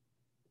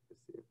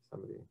 Let's see if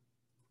somebody...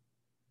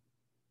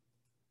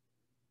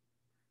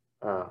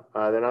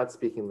 they're not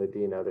speaking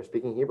Ladino. They're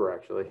speaking Hebrew,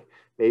 actually.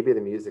 Maybe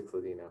the music's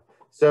Ladino.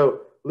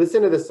 So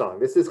listen to this song.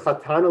 This is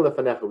Chatanu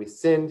Lefanecha. We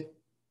sinned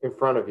in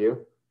front of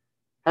you.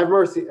 Have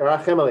mercy,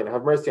 Rachem Aleinu,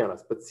 have mercy on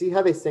us. But see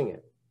how they sing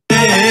it.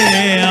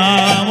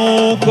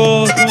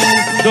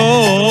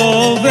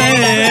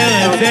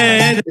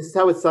 This is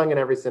how it's sung in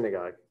every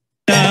synagogue.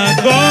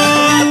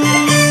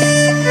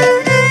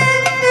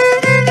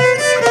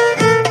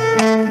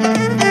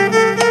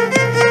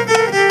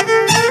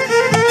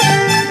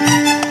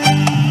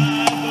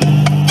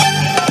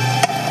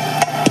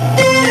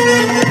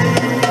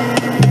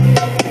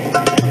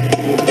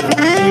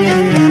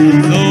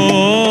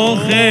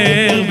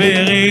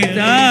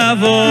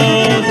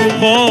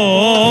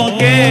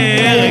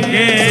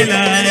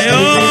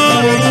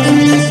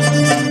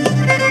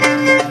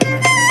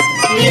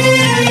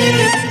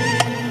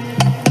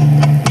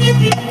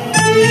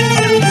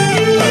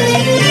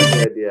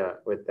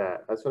 With that,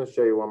 I just want to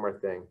show you one more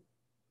thing.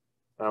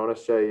 I want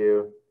to show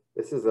you,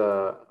 I'm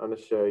going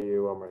to show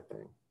you one more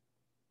thing.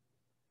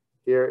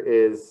 Here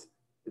is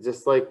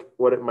just like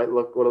what it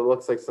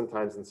looks like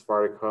sometimes in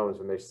Sephardic homes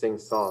when they sing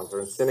songs or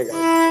in synagogues.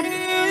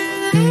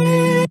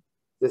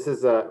 This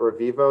is a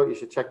Revivo. You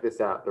should check this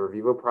out. The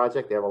Revivo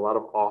project, they have a lot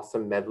of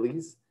awesome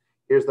medleys.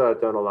 Here's the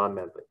Adon Olam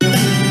medley.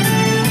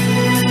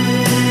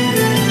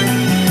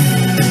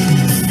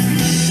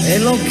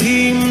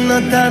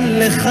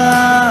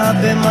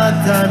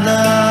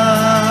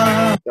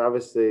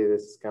 Obviously,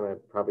 this kind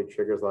of probably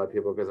triggers a lot of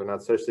people because they're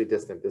not socially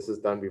distant. This is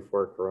done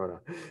before Corona,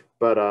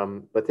 but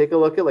take a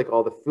look at like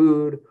all the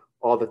food,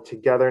 all the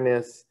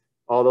togetherness,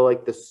 all the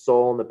like the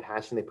soul and the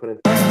passion they put into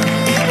it.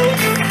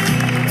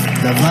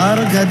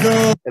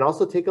 And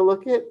also take a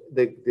look at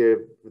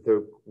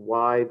the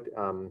wide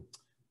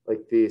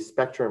like the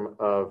spectrum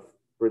of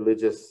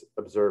religious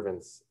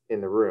observance in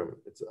the room.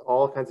 It's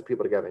all kinds of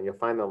people together, and you'll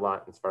find a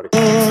lot in Sephardic.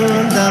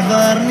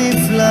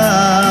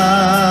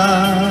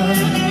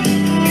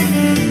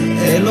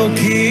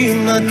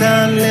 אלוקים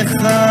נתן לך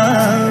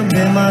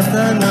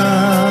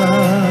במתנה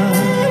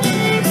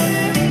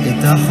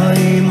את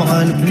החיים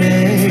על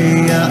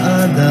פני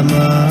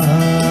האדמה.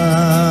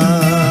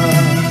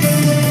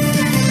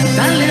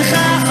 נתן לך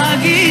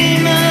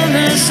חגים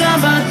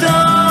ושבתות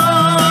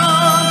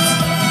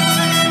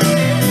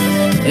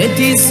את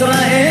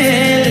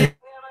ישראל.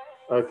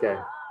 Okay,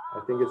 I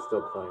think it's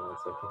still playing. 1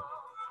 second.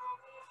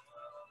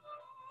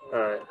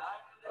 All right.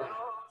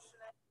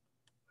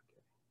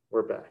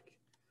 We're back.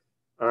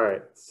 All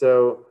right.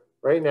 So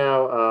right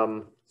now,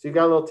 so you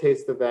got a little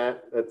taste of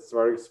that. That's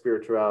Sephardic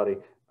spirituality.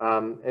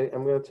 And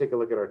I'm going to take a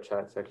look at our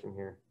chat section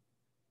here.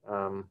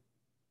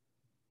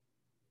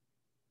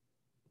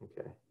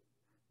 Okay.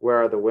 Where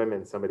are the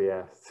women? Somebody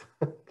asked.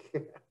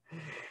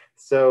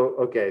 So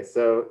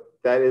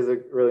that is a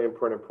really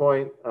important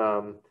point.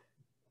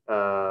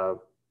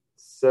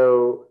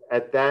 So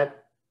at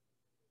that,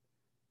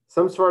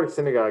 some Sephardic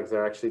synagogues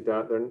are actually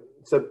done.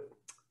 So,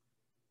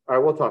 all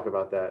right, we'll talk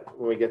about that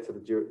when we get to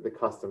the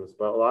customs.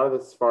 But a lot of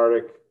the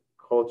Sephardic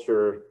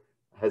culture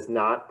has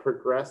not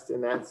progressed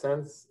in that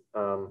sense,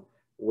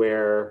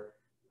 where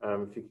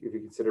if you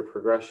consider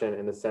progression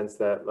in the sense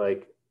that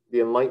like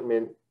the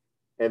Enlightenment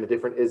and the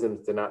different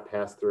isms did not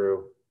pass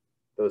through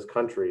those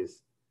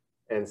countries,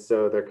 and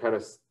so they're kind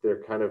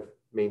of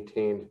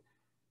maintained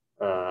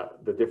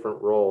the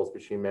different roles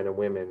between men and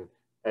women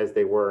as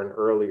they were in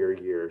earlier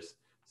years.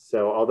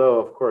 So although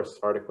of course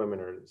Sephardic women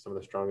are some of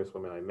the strongest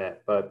women I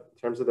met, but in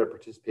terms of their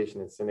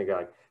participation in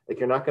synagogue, like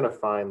you're not going to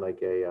find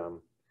like a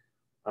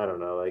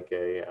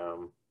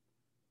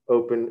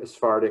open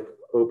Sephardic,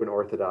 open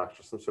Orthodox,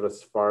 or some sort of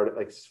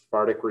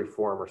Sephardic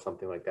reform or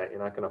something like that.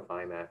 You're not going to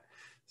find that.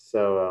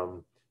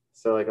 So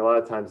like a lot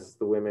of times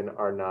the women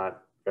are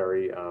not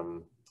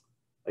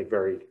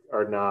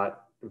are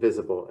not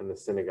visible in the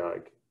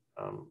synagogue,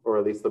 or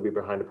at least they'll be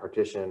behind a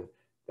partition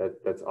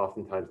that's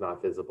oftentimes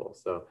not visible.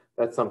 So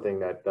that's something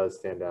that does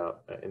stand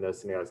out in those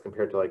synagogues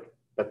compared to like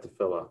Beth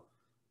Tfiloh.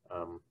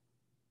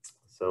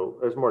 So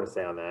there's more to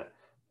say on that,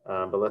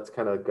 but let's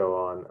kind of go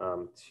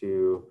on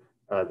to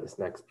this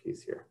next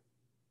piece here.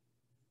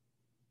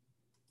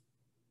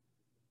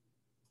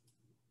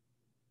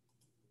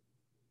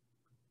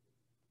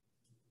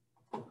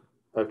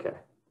 Okay.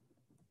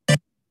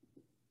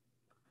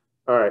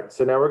 All right,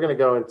 so now we're going to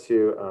go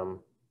into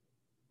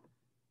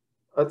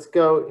let's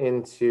go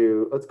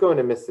into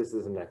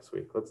mysticism next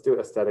week. Let's do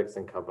aesthetics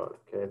and kavod.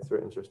 Okay, it's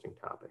an interesting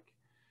topic.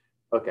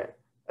 Okay,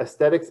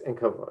 aesthetics and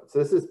kavod. So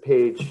this is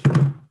page.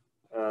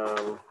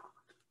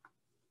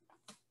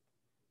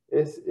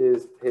 This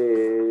is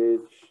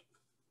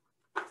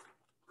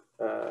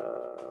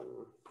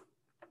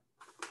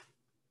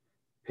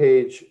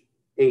page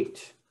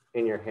 8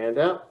 in your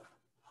handout.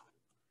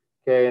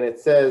 Okay, and it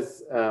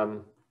says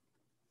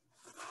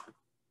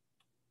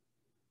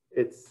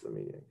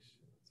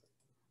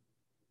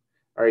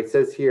all right, it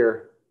says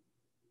here,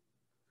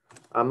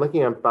 I'm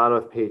looking at bottom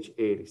of page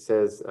 8. He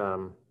says,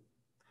 when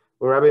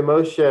Rabbi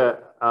Moshe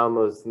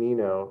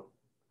Almoznino,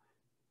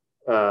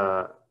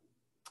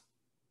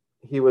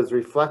 he was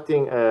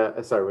reflecting,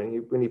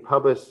 when he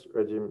published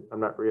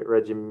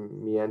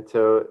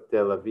Regimiento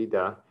de la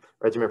Vida,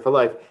 Regimen for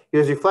Life, he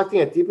was reflecting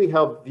a deeply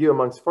held view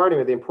among Sephardim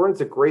of the importance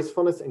of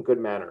gracefulness and good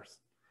manners.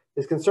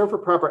 His concern for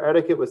proper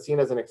etiquette was seen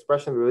as an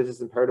expression of the religious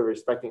imperative of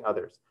respecting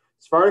others.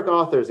 Sephardic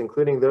authors,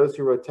 including those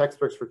who wrote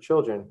textbooks for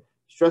children,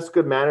 stressed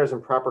good manners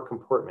and proper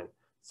comportment.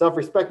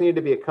 Self-respect needed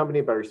to be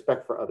accompanied by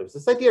respect for others.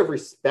 This idea of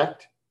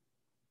respect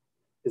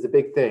is a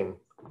big thing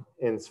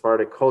in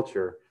Sephardic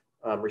culture.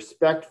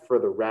 Respect for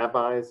the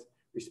rabbis,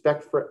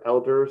 respect for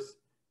elders,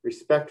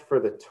 respect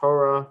for the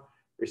Torah,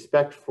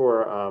 respect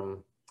for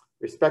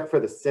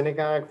the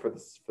synagogue, for the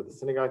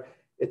synagogue.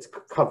 It's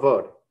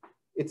kavod.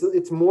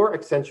 It's more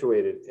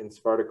accentuated in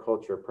Sephardic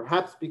culture,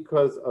 perhaps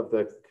because of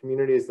the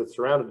communities that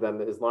surrounded them,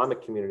 the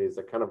Islamic communities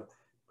that kind of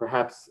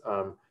perhaps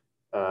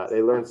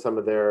they learned some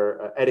of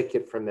their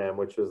etiquette from them,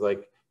 which was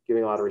like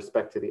giving a lot of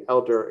respect to the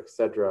elder,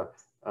 etc.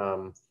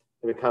 And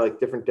kind of like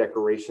different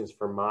decorations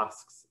for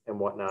mosques and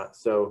whatnot.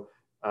 So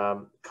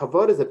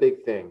kavod is a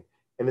big thing.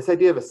 And this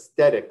idea of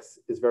aesthetics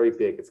is very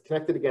big. It's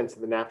connected again to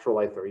the natural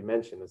life that we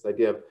mentioned, this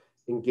idea of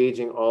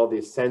engaging all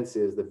these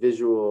senses, the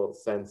visual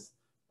sense,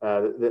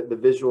 the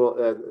visual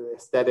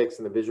aesthetics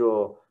and the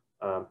visual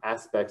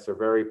aspects are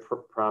very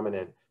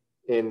prominent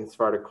in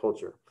Sephardic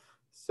culture.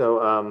 So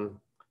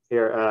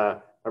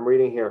here, I'm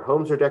reading here,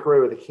 homes are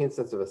decorated with a keen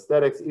sense of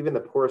aesthetics. Even the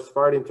poorest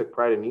Sephardim took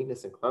pride in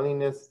neatness and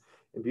cleanliness,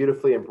 and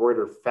beautifully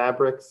embroidered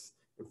fabrics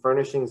and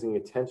furnishings and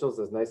utensils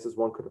as nice as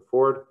one could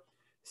afford.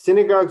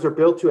 Synagogues were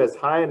built to as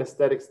high an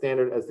aesthetic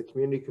standard as the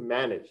community could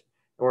manage,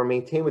 and were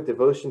maintained with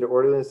devotion to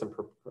orderliness and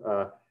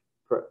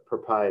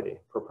propriety.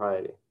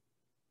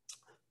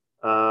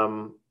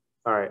 All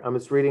right, I'm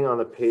just reading on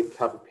the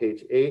top of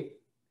page 8.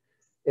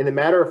 In the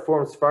matter of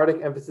form,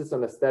 Sephardic emphasis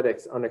on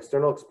aesthetics, on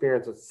external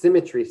experience, on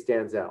symmetry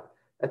stands out.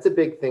 That's a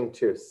big thing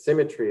too.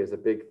 Symmetry is a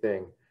big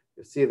thing.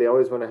 You see, they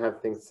always want to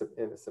have things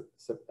in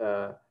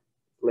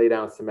laid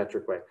out in a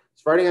symmetric way.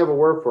 Sephardim have a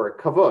word for it,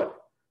 kavod.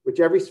 which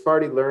every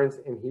Sephardi learns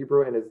in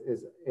Hebrew and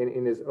is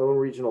in his own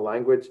regional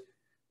language.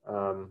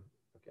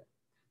 Okay,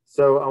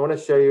 so I want to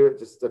show you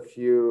just a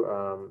few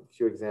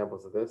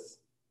examples of this.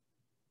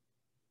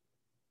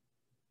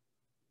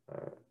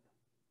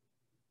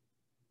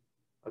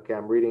 Okay,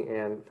 I'm reading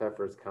Ann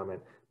Pfeffer's comment.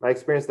 My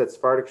experience that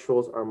Sephardic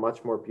shuls are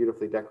much more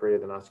beautifully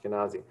decorated than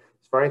Ashkenazi.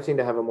 Sephardim seem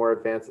to have a more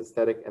advanced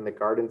aesthetic, and the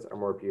gardens are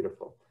more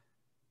beautiful.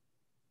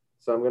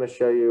 So I'm going to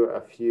show you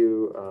a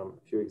few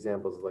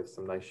examples of like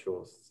some nice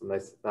shuls, some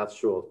nice, not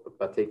shuls, but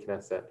batei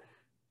knesset,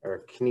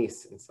 or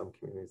knis in some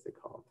communities they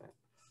call it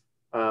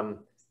that.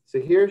 So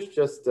here's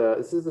just,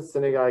 this is a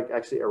synagogue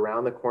actually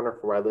around the corner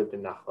from where I lived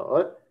in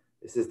Nachlaot.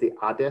 This is the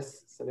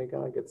Ades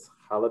synagogue. It's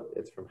Halab,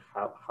 it's from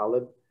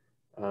Halab.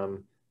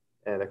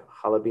 And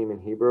Halabim in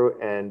Hebrew,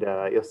 and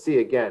you'll see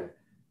again,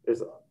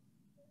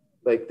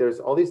 there's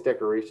all these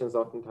decorations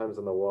oftentimes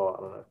on the wall.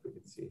 I don't know if we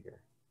can see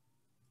here.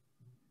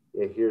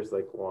 Yeah, here's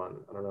like one.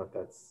 I don't know if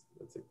that's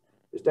it.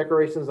 There's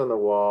decorations on the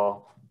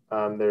wall.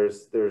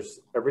 There's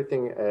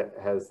everything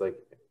has like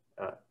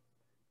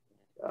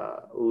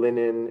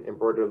linen,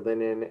 embroidered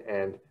linen,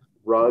 and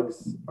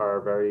rugs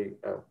are very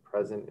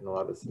present in a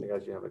lot of the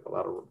synagogues. You have like a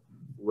lot of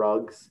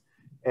rugs.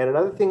 And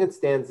another thing that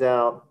stands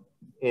out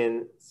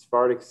in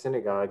Sephardic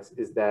synagogues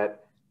is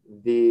that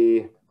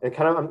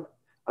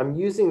I'm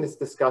using this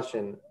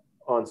discussion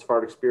on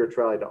Sephardic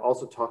spirituality to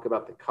also talk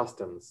about the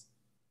customs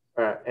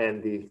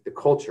and the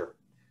culture.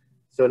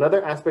 So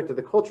another aspect of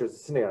the culture is the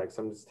synagogue.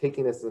 So I'm just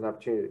taking this as an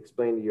opportunity to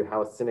explain to you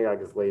how a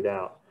synagogue is laid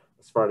out,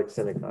 a Sephardic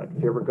synagogue.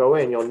 If you ever go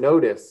in, you'll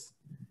notice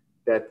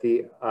that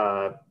the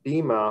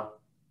bima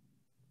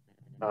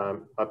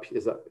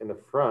is up in the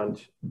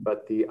front,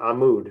 but the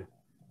amud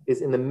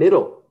is in the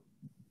middle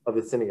of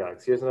the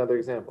synagogues. Here's another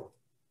example.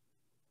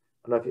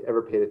 I don't know if you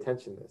ever paid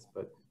attention to this,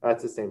 but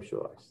that's the same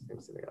shul, same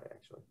synagogue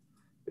actually.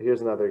 But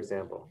here's another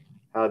example,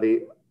 how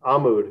the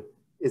amud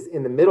is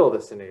in the middle of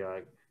the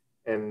synagogue,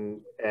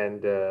 and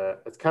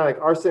it's kind of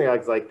like our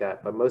synagogues like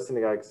that, but most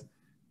synagogues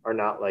are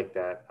not like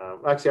that.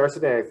 Actually, our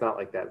synagogue is not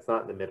like that. It's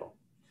not in the middle.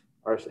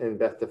 In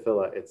Beth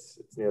Tfiloh, it's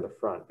near the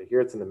front, but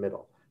here it's in the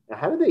middle. Now,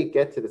 how did they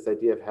get to this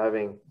idea of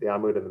having the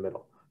amud in the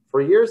middle?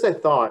 For years, I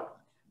thought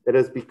that it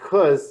was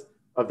because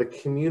of the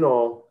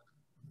communal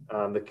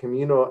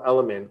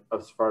element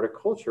of Sephardic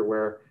culture,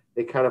 where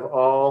they kind of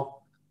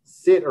all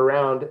sit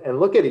around and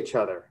look at each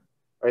other,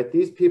 right?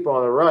 These people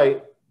on the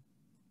right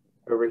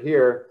over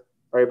here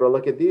are able to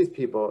look at these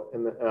people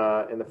and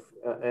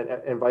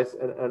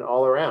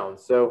all around.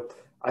 So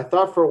I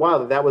thought for a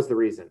while that was the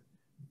reason,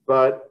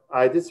 but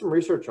I did some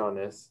research on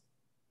this,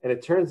 and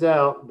it turns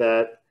out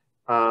that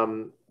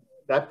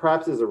that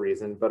perhaps is a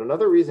reason, but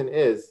another reason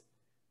is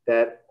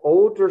that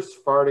older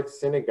Sephardic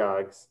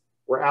synagogues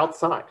were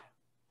outside,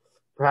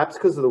 perhaps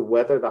because of the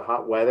weather, the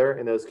hot weather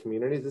in those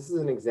communities. This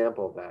is an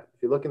example of that.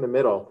 If you look in the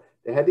middle,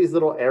 they had these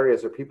little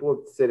areas where people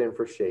would sit in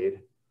for shade,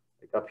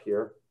 like up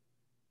here.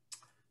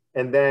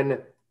 And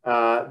then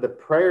the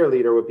prayer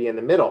leader would be in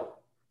the middle,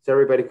 so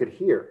everybody could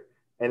hear.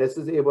 And this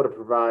is able to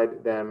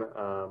provide them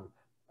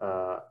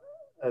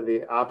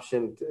the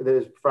option, they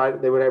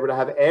would be able to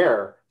have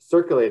air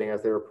circulating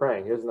as they were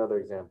praying. Here's another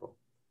example.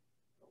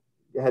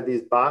 You had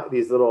these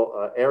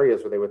little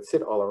areas where they would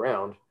sit all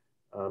around,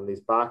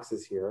 these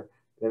boxes here.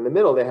 And in the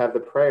middle, they have the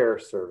prayer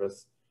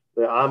service,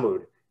 the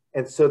amud.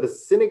 And so the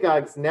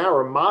synagogues now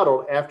are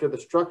modeled after the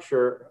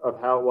structure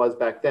of how it was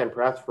back then,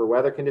 perhaps for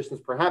weather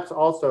conditions, perhaps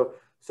also,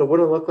 so it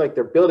wouldn't look like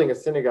they're building a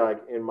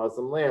synagogue in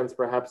Muslim lands,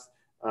 perhaps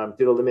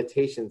due to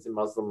limitations in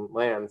Muslim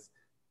lands,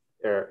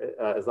 or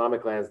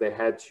Islamic lands, they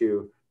had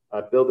to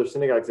build their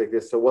synagogues like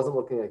this, so it wasn't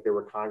looking like they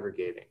were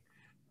congregating.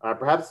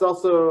 Perhaps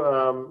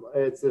also,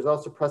 there's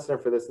also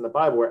precedent for this in the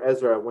Bible, where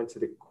Ezra went to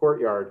the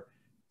courtyard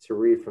to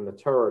read from the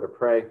Torah, to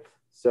pray.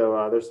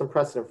 So there's some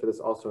precedent for this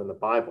also in the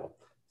Bible.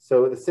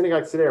 So the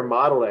synagogues today are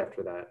modeled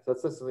after that. So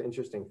that's an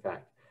interesting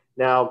fact.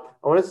 Now,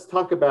 I want us to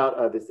talk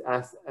about this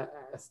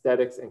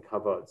aesthetics and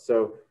kavod.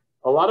 So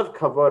a lot of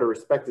kavod or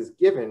respect is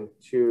given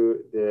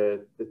to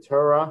the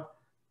Torah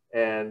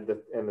and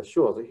the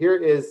shul. So here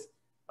is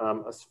here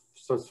are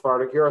some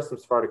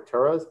Sephardic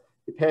Torahs.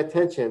 You pay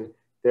attention,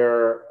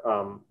 they're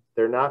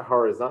not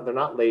horizontal, they're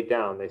not laid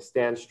down, they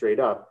stand straight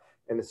up.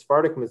 And the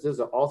Sephardic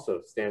mezuzah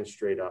also stands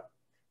straight up.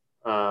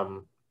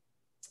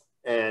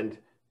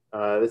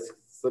 This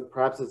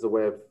perhaps is a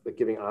way of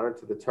giving honor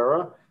to the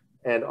Torah.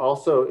 And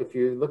also, if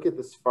you look at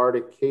the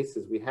Sephardic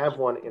cases, we have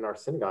one in our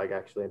synagogue,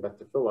 actually, in Beth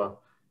Tfiloh.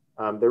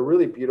 They're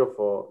really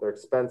beautiful, they're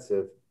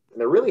expensive, and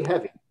they're really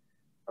heavy.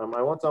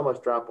 I once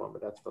almost dropped one,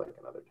 but that's for like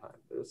another time.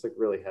 They're just like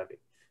really heavy.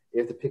 You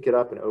have to pick it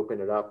up and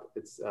open it up.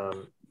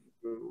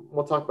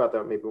 We'll talk about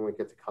that maybe when we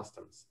get to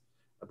customs,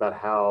 about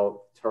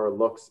how Torah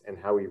looks and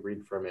how we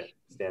read from it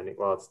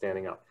while it's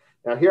standing up.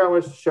 Now here I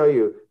want to show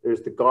you,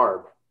 there's the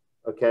garb,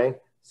 okay?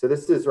 So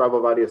this is Rav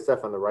Ovadia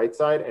Yosef on the right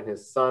side, and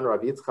his son,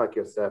 Rav Yitzchak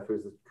Yosef,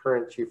 who's the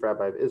current chief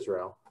rabbi of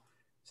Israel.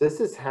 So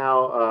this is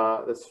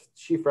how the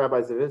chief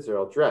rabbis of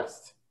Israel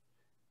dressed.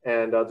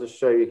 And I'll just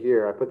show you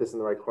here. I put this in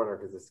the right corner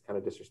because it's kind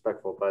of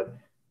disrespectful, but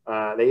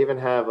they even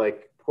have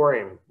like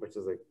Purim, which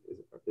is like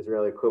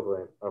Israeli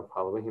equivalent of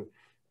Halloween,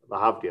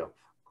 Lahavdil,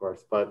 of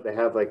course, but they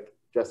have like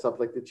dressed up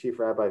like the chief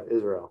rabbi of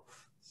Israel.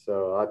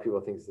 So a lot of people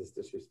think this is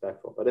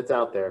disrespectful, but it's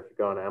out there. If you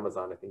go on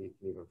Amazon, I think you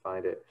can even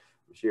find it.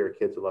 I'm sure your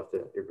grandkids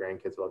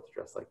will love to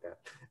dress like that.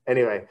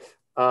 Anyway,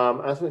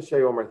 I just want to show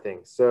you one more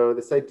thing. So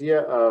this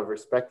idea of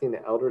respecting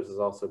the elders is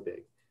also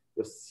big.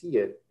 You'll see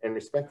it, and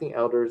respecting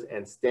elders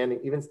and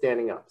even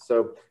standing up.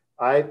 So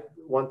I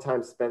one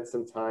time spent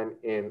some time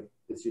in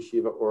this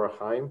yeshiva Or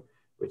Chaim,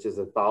 which is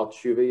a Baal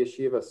Tshuva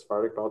yeshiva, a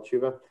Sephardic Baal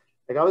Tshuva.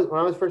 Like when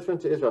I was first went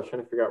to Israel, I was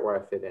trying to figure out where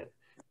I fit in.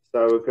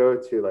 So I would go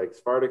to like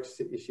Sephardic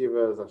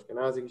yeshivas,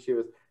 Ashkenazi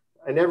yeshivas.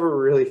 I never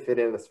really fit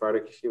in the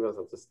Sephardic yeshivas.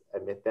 I'll just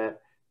admit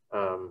that,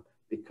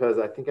 because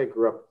I think I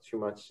grew up too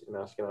much in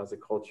Ashkenazi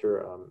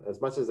culture.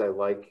 As much as I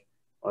like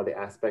all the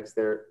aspects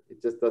there,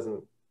 it just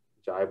doesn't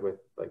jive with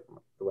like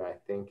the way I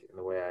think and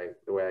the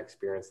way I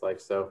experience life.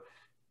 So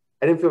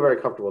I didn't feel very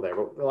comfortable there.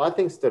 But a lot of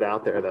things stood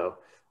out there though.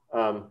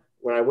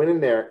 When I went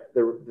in there,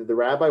 the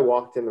rabbi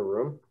walked in the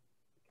room.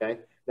 Okay,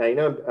 now you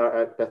know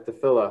at Beth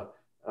Tfiloh,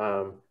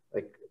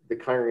 like the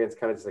congregants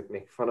kind of just like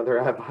make fun of the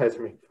rabbis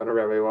or make fun of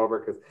Rabbi Wilbur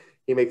because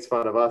he makes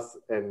fun of us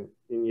and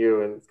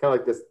you, and it's kind of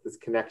like this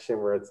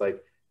connection where it's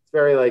like it's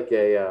very like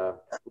a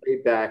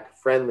laid back,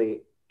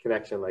 friendly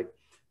connection. Like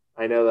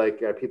I know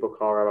like people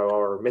call Rabbi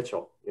Wilbur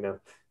Mitchell, you know.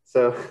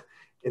 So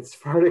in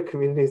Sephardic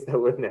communities that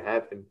wouldn't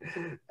happen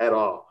at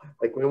all.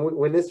 Like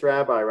when this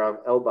rabbi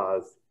Rav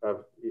Elbaz,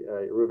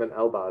 Reuven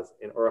Elbaz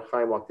in Or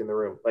Chaim walked in the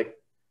room, like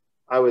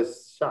I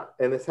was shocked.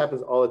 And this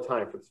happens all the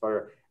time for the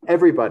Sephardic.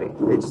 Everybody,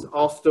 they just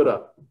all stood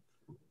up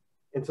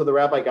until the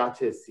rabbi got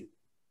to his seat.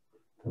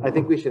 I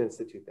think we should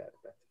institute that.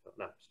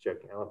 No, just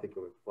joking. I don't think it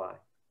would fly.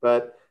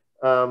 But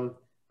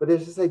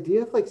there's this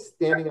idea of like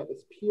standing up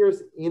as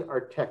peers in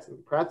our text.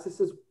 And perhaps this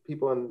is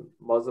people in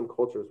Muslim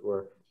cultures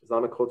where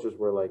Islamic cultures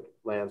were like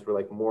lands were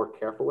like more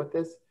careful with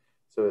this.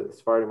 So the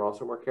Sephardim are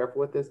also more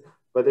careful with this.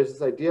 But there's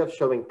this idea of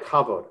showing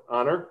kavod,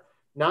 honor,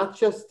 not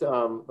just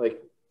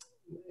like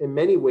in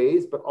many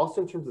ways, but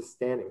also in terms of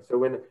standing. So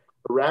when a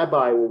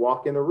rabbi will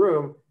walk in the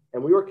room,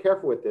 and we were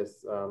careful with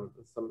this, some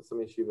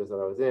yeshivas that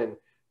I was in,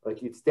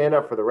 like you'd stand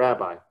up for the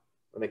rabbi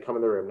when they come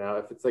in the room. Now,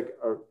 if it's like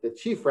the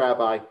chief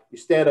rabbi, you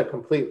stand up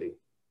completely,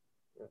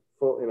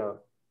 full, you know.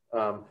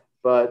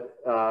 But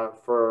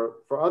for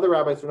other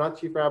rabbis who are not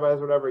chief rabbis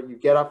or whatever, you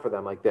get up for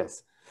them like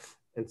this.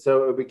 And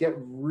so it would get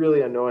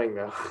really annoying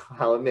now,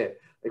 I'll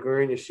admit. Like when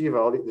we're in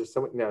yeshiva, there's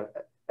so much, you know,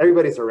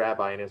 everybody's a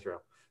rabbi in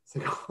Israel.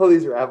 So all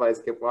these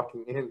rabbis kept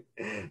walking in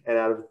and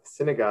out of the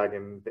synagogue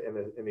and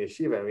in the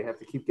yeshiva, and we have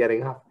to keep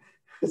getting up.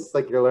 It's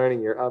like you're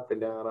learning, you're up and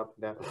down.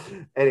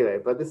 Anyway,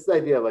 but this is the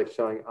idea of like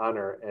showing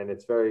honor, and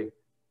it's very,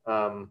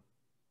 so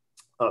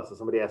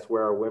somebody asked,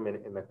 where are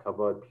women in the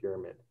kavod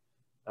pyramid?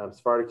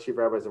 Sephardic chief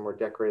rabbis are more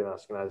decorated than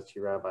Ashkenazi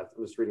chief rabbis.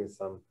 I'm just reading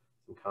some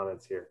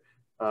comments here.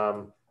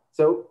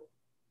 So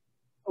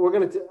we're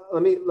going to,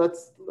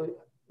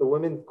 the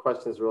women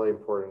question is really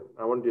important.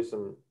 I want to do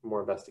some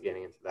more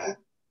investigating into that.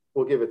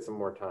 We'll give it some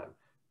more time.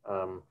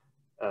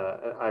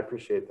 I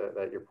appreciate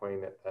that you're pointing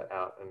that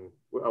out, and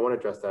I want to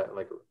address that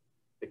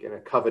in a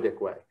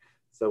kavodic way.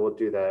 So we'll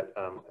do that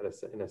at a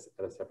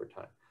separate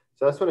time.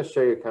 So I just want to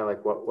show you kind of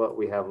like what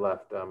we have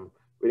left.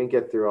 We didn't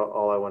get through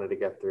all I wanted to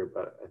get through,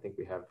 but I think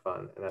we have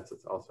fun, and that's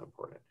what's also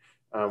important.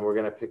 We're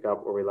going to pick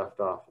up where we left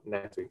off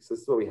next week. So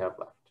this is what we have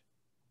left.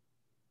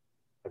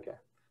 Okay,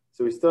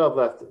 so we still have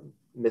left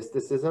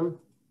mysticism.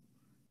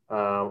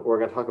 We're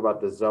going to talk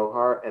about the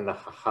Zohar and the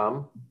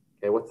Chacham.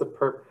 Okay,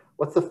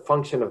 what's the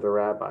function of the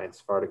rabbi in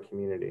Sephardic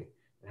community,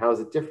 and how is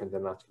it different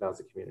than the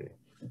Ashkenazi community?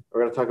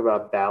 We're going to talk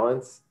about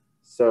balance.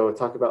 So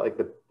talk about like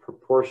the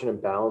proportion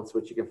and balance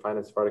which you can find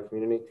in Sephardic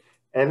community,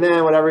 and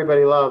then what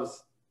everybody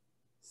loves,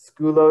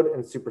 skulot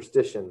and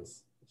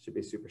superstitions. It should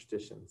be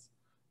superstitions.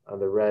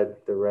 The red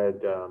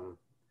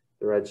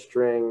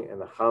string and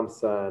the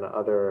chamsa and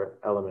other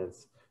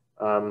elements.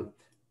 So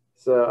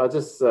I'll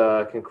just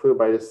conclude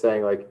by just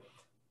saying, like,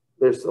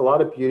 there's a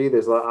lot of beauty,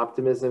 there's a lot of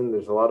optimism,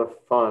 there's a lot of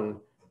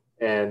fun,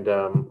 and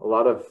a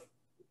lot of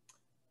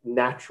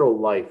natural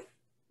life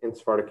in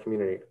Sephardic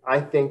community. I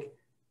think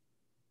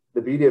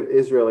the beauty of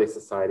Israeli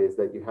society is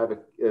that you have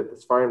the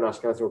Sephardim and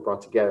Ashkenazim were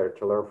brought together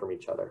to learn from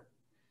each other.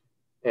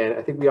 And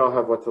I think we all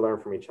have what to learn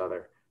from each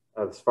other.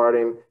 The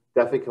Sephardim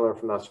definitely can learn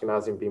from the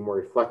Ashkenazim, be more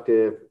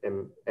reflective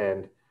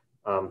and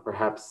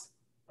perhaps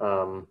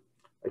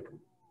like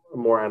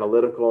more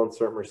analytical in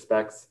certain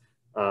respects,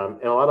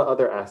 and a lot of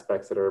other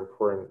aspects that are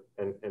important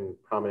and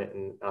prominent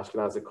in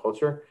Ashkenazi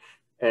culture.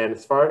 And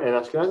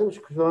Ashkenazim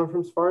should learn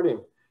from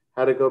Sephardim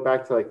how to go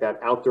back to like that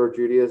outdoor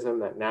Judaism,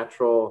 that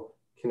natural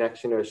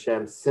connection to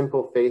Hashem,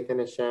 simple faith in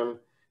Hashem,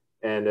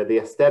 and the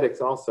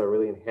aesthetics also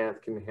really can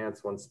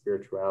enhance one's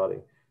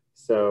spirituality.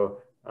 So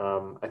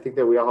I think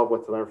that we all have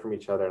what to learn from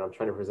each other, and I'm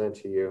trying to present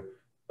to you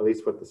at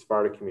least what the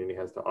Sephardic community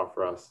has to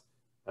offer us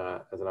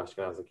as an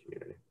Ashkenazi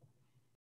community.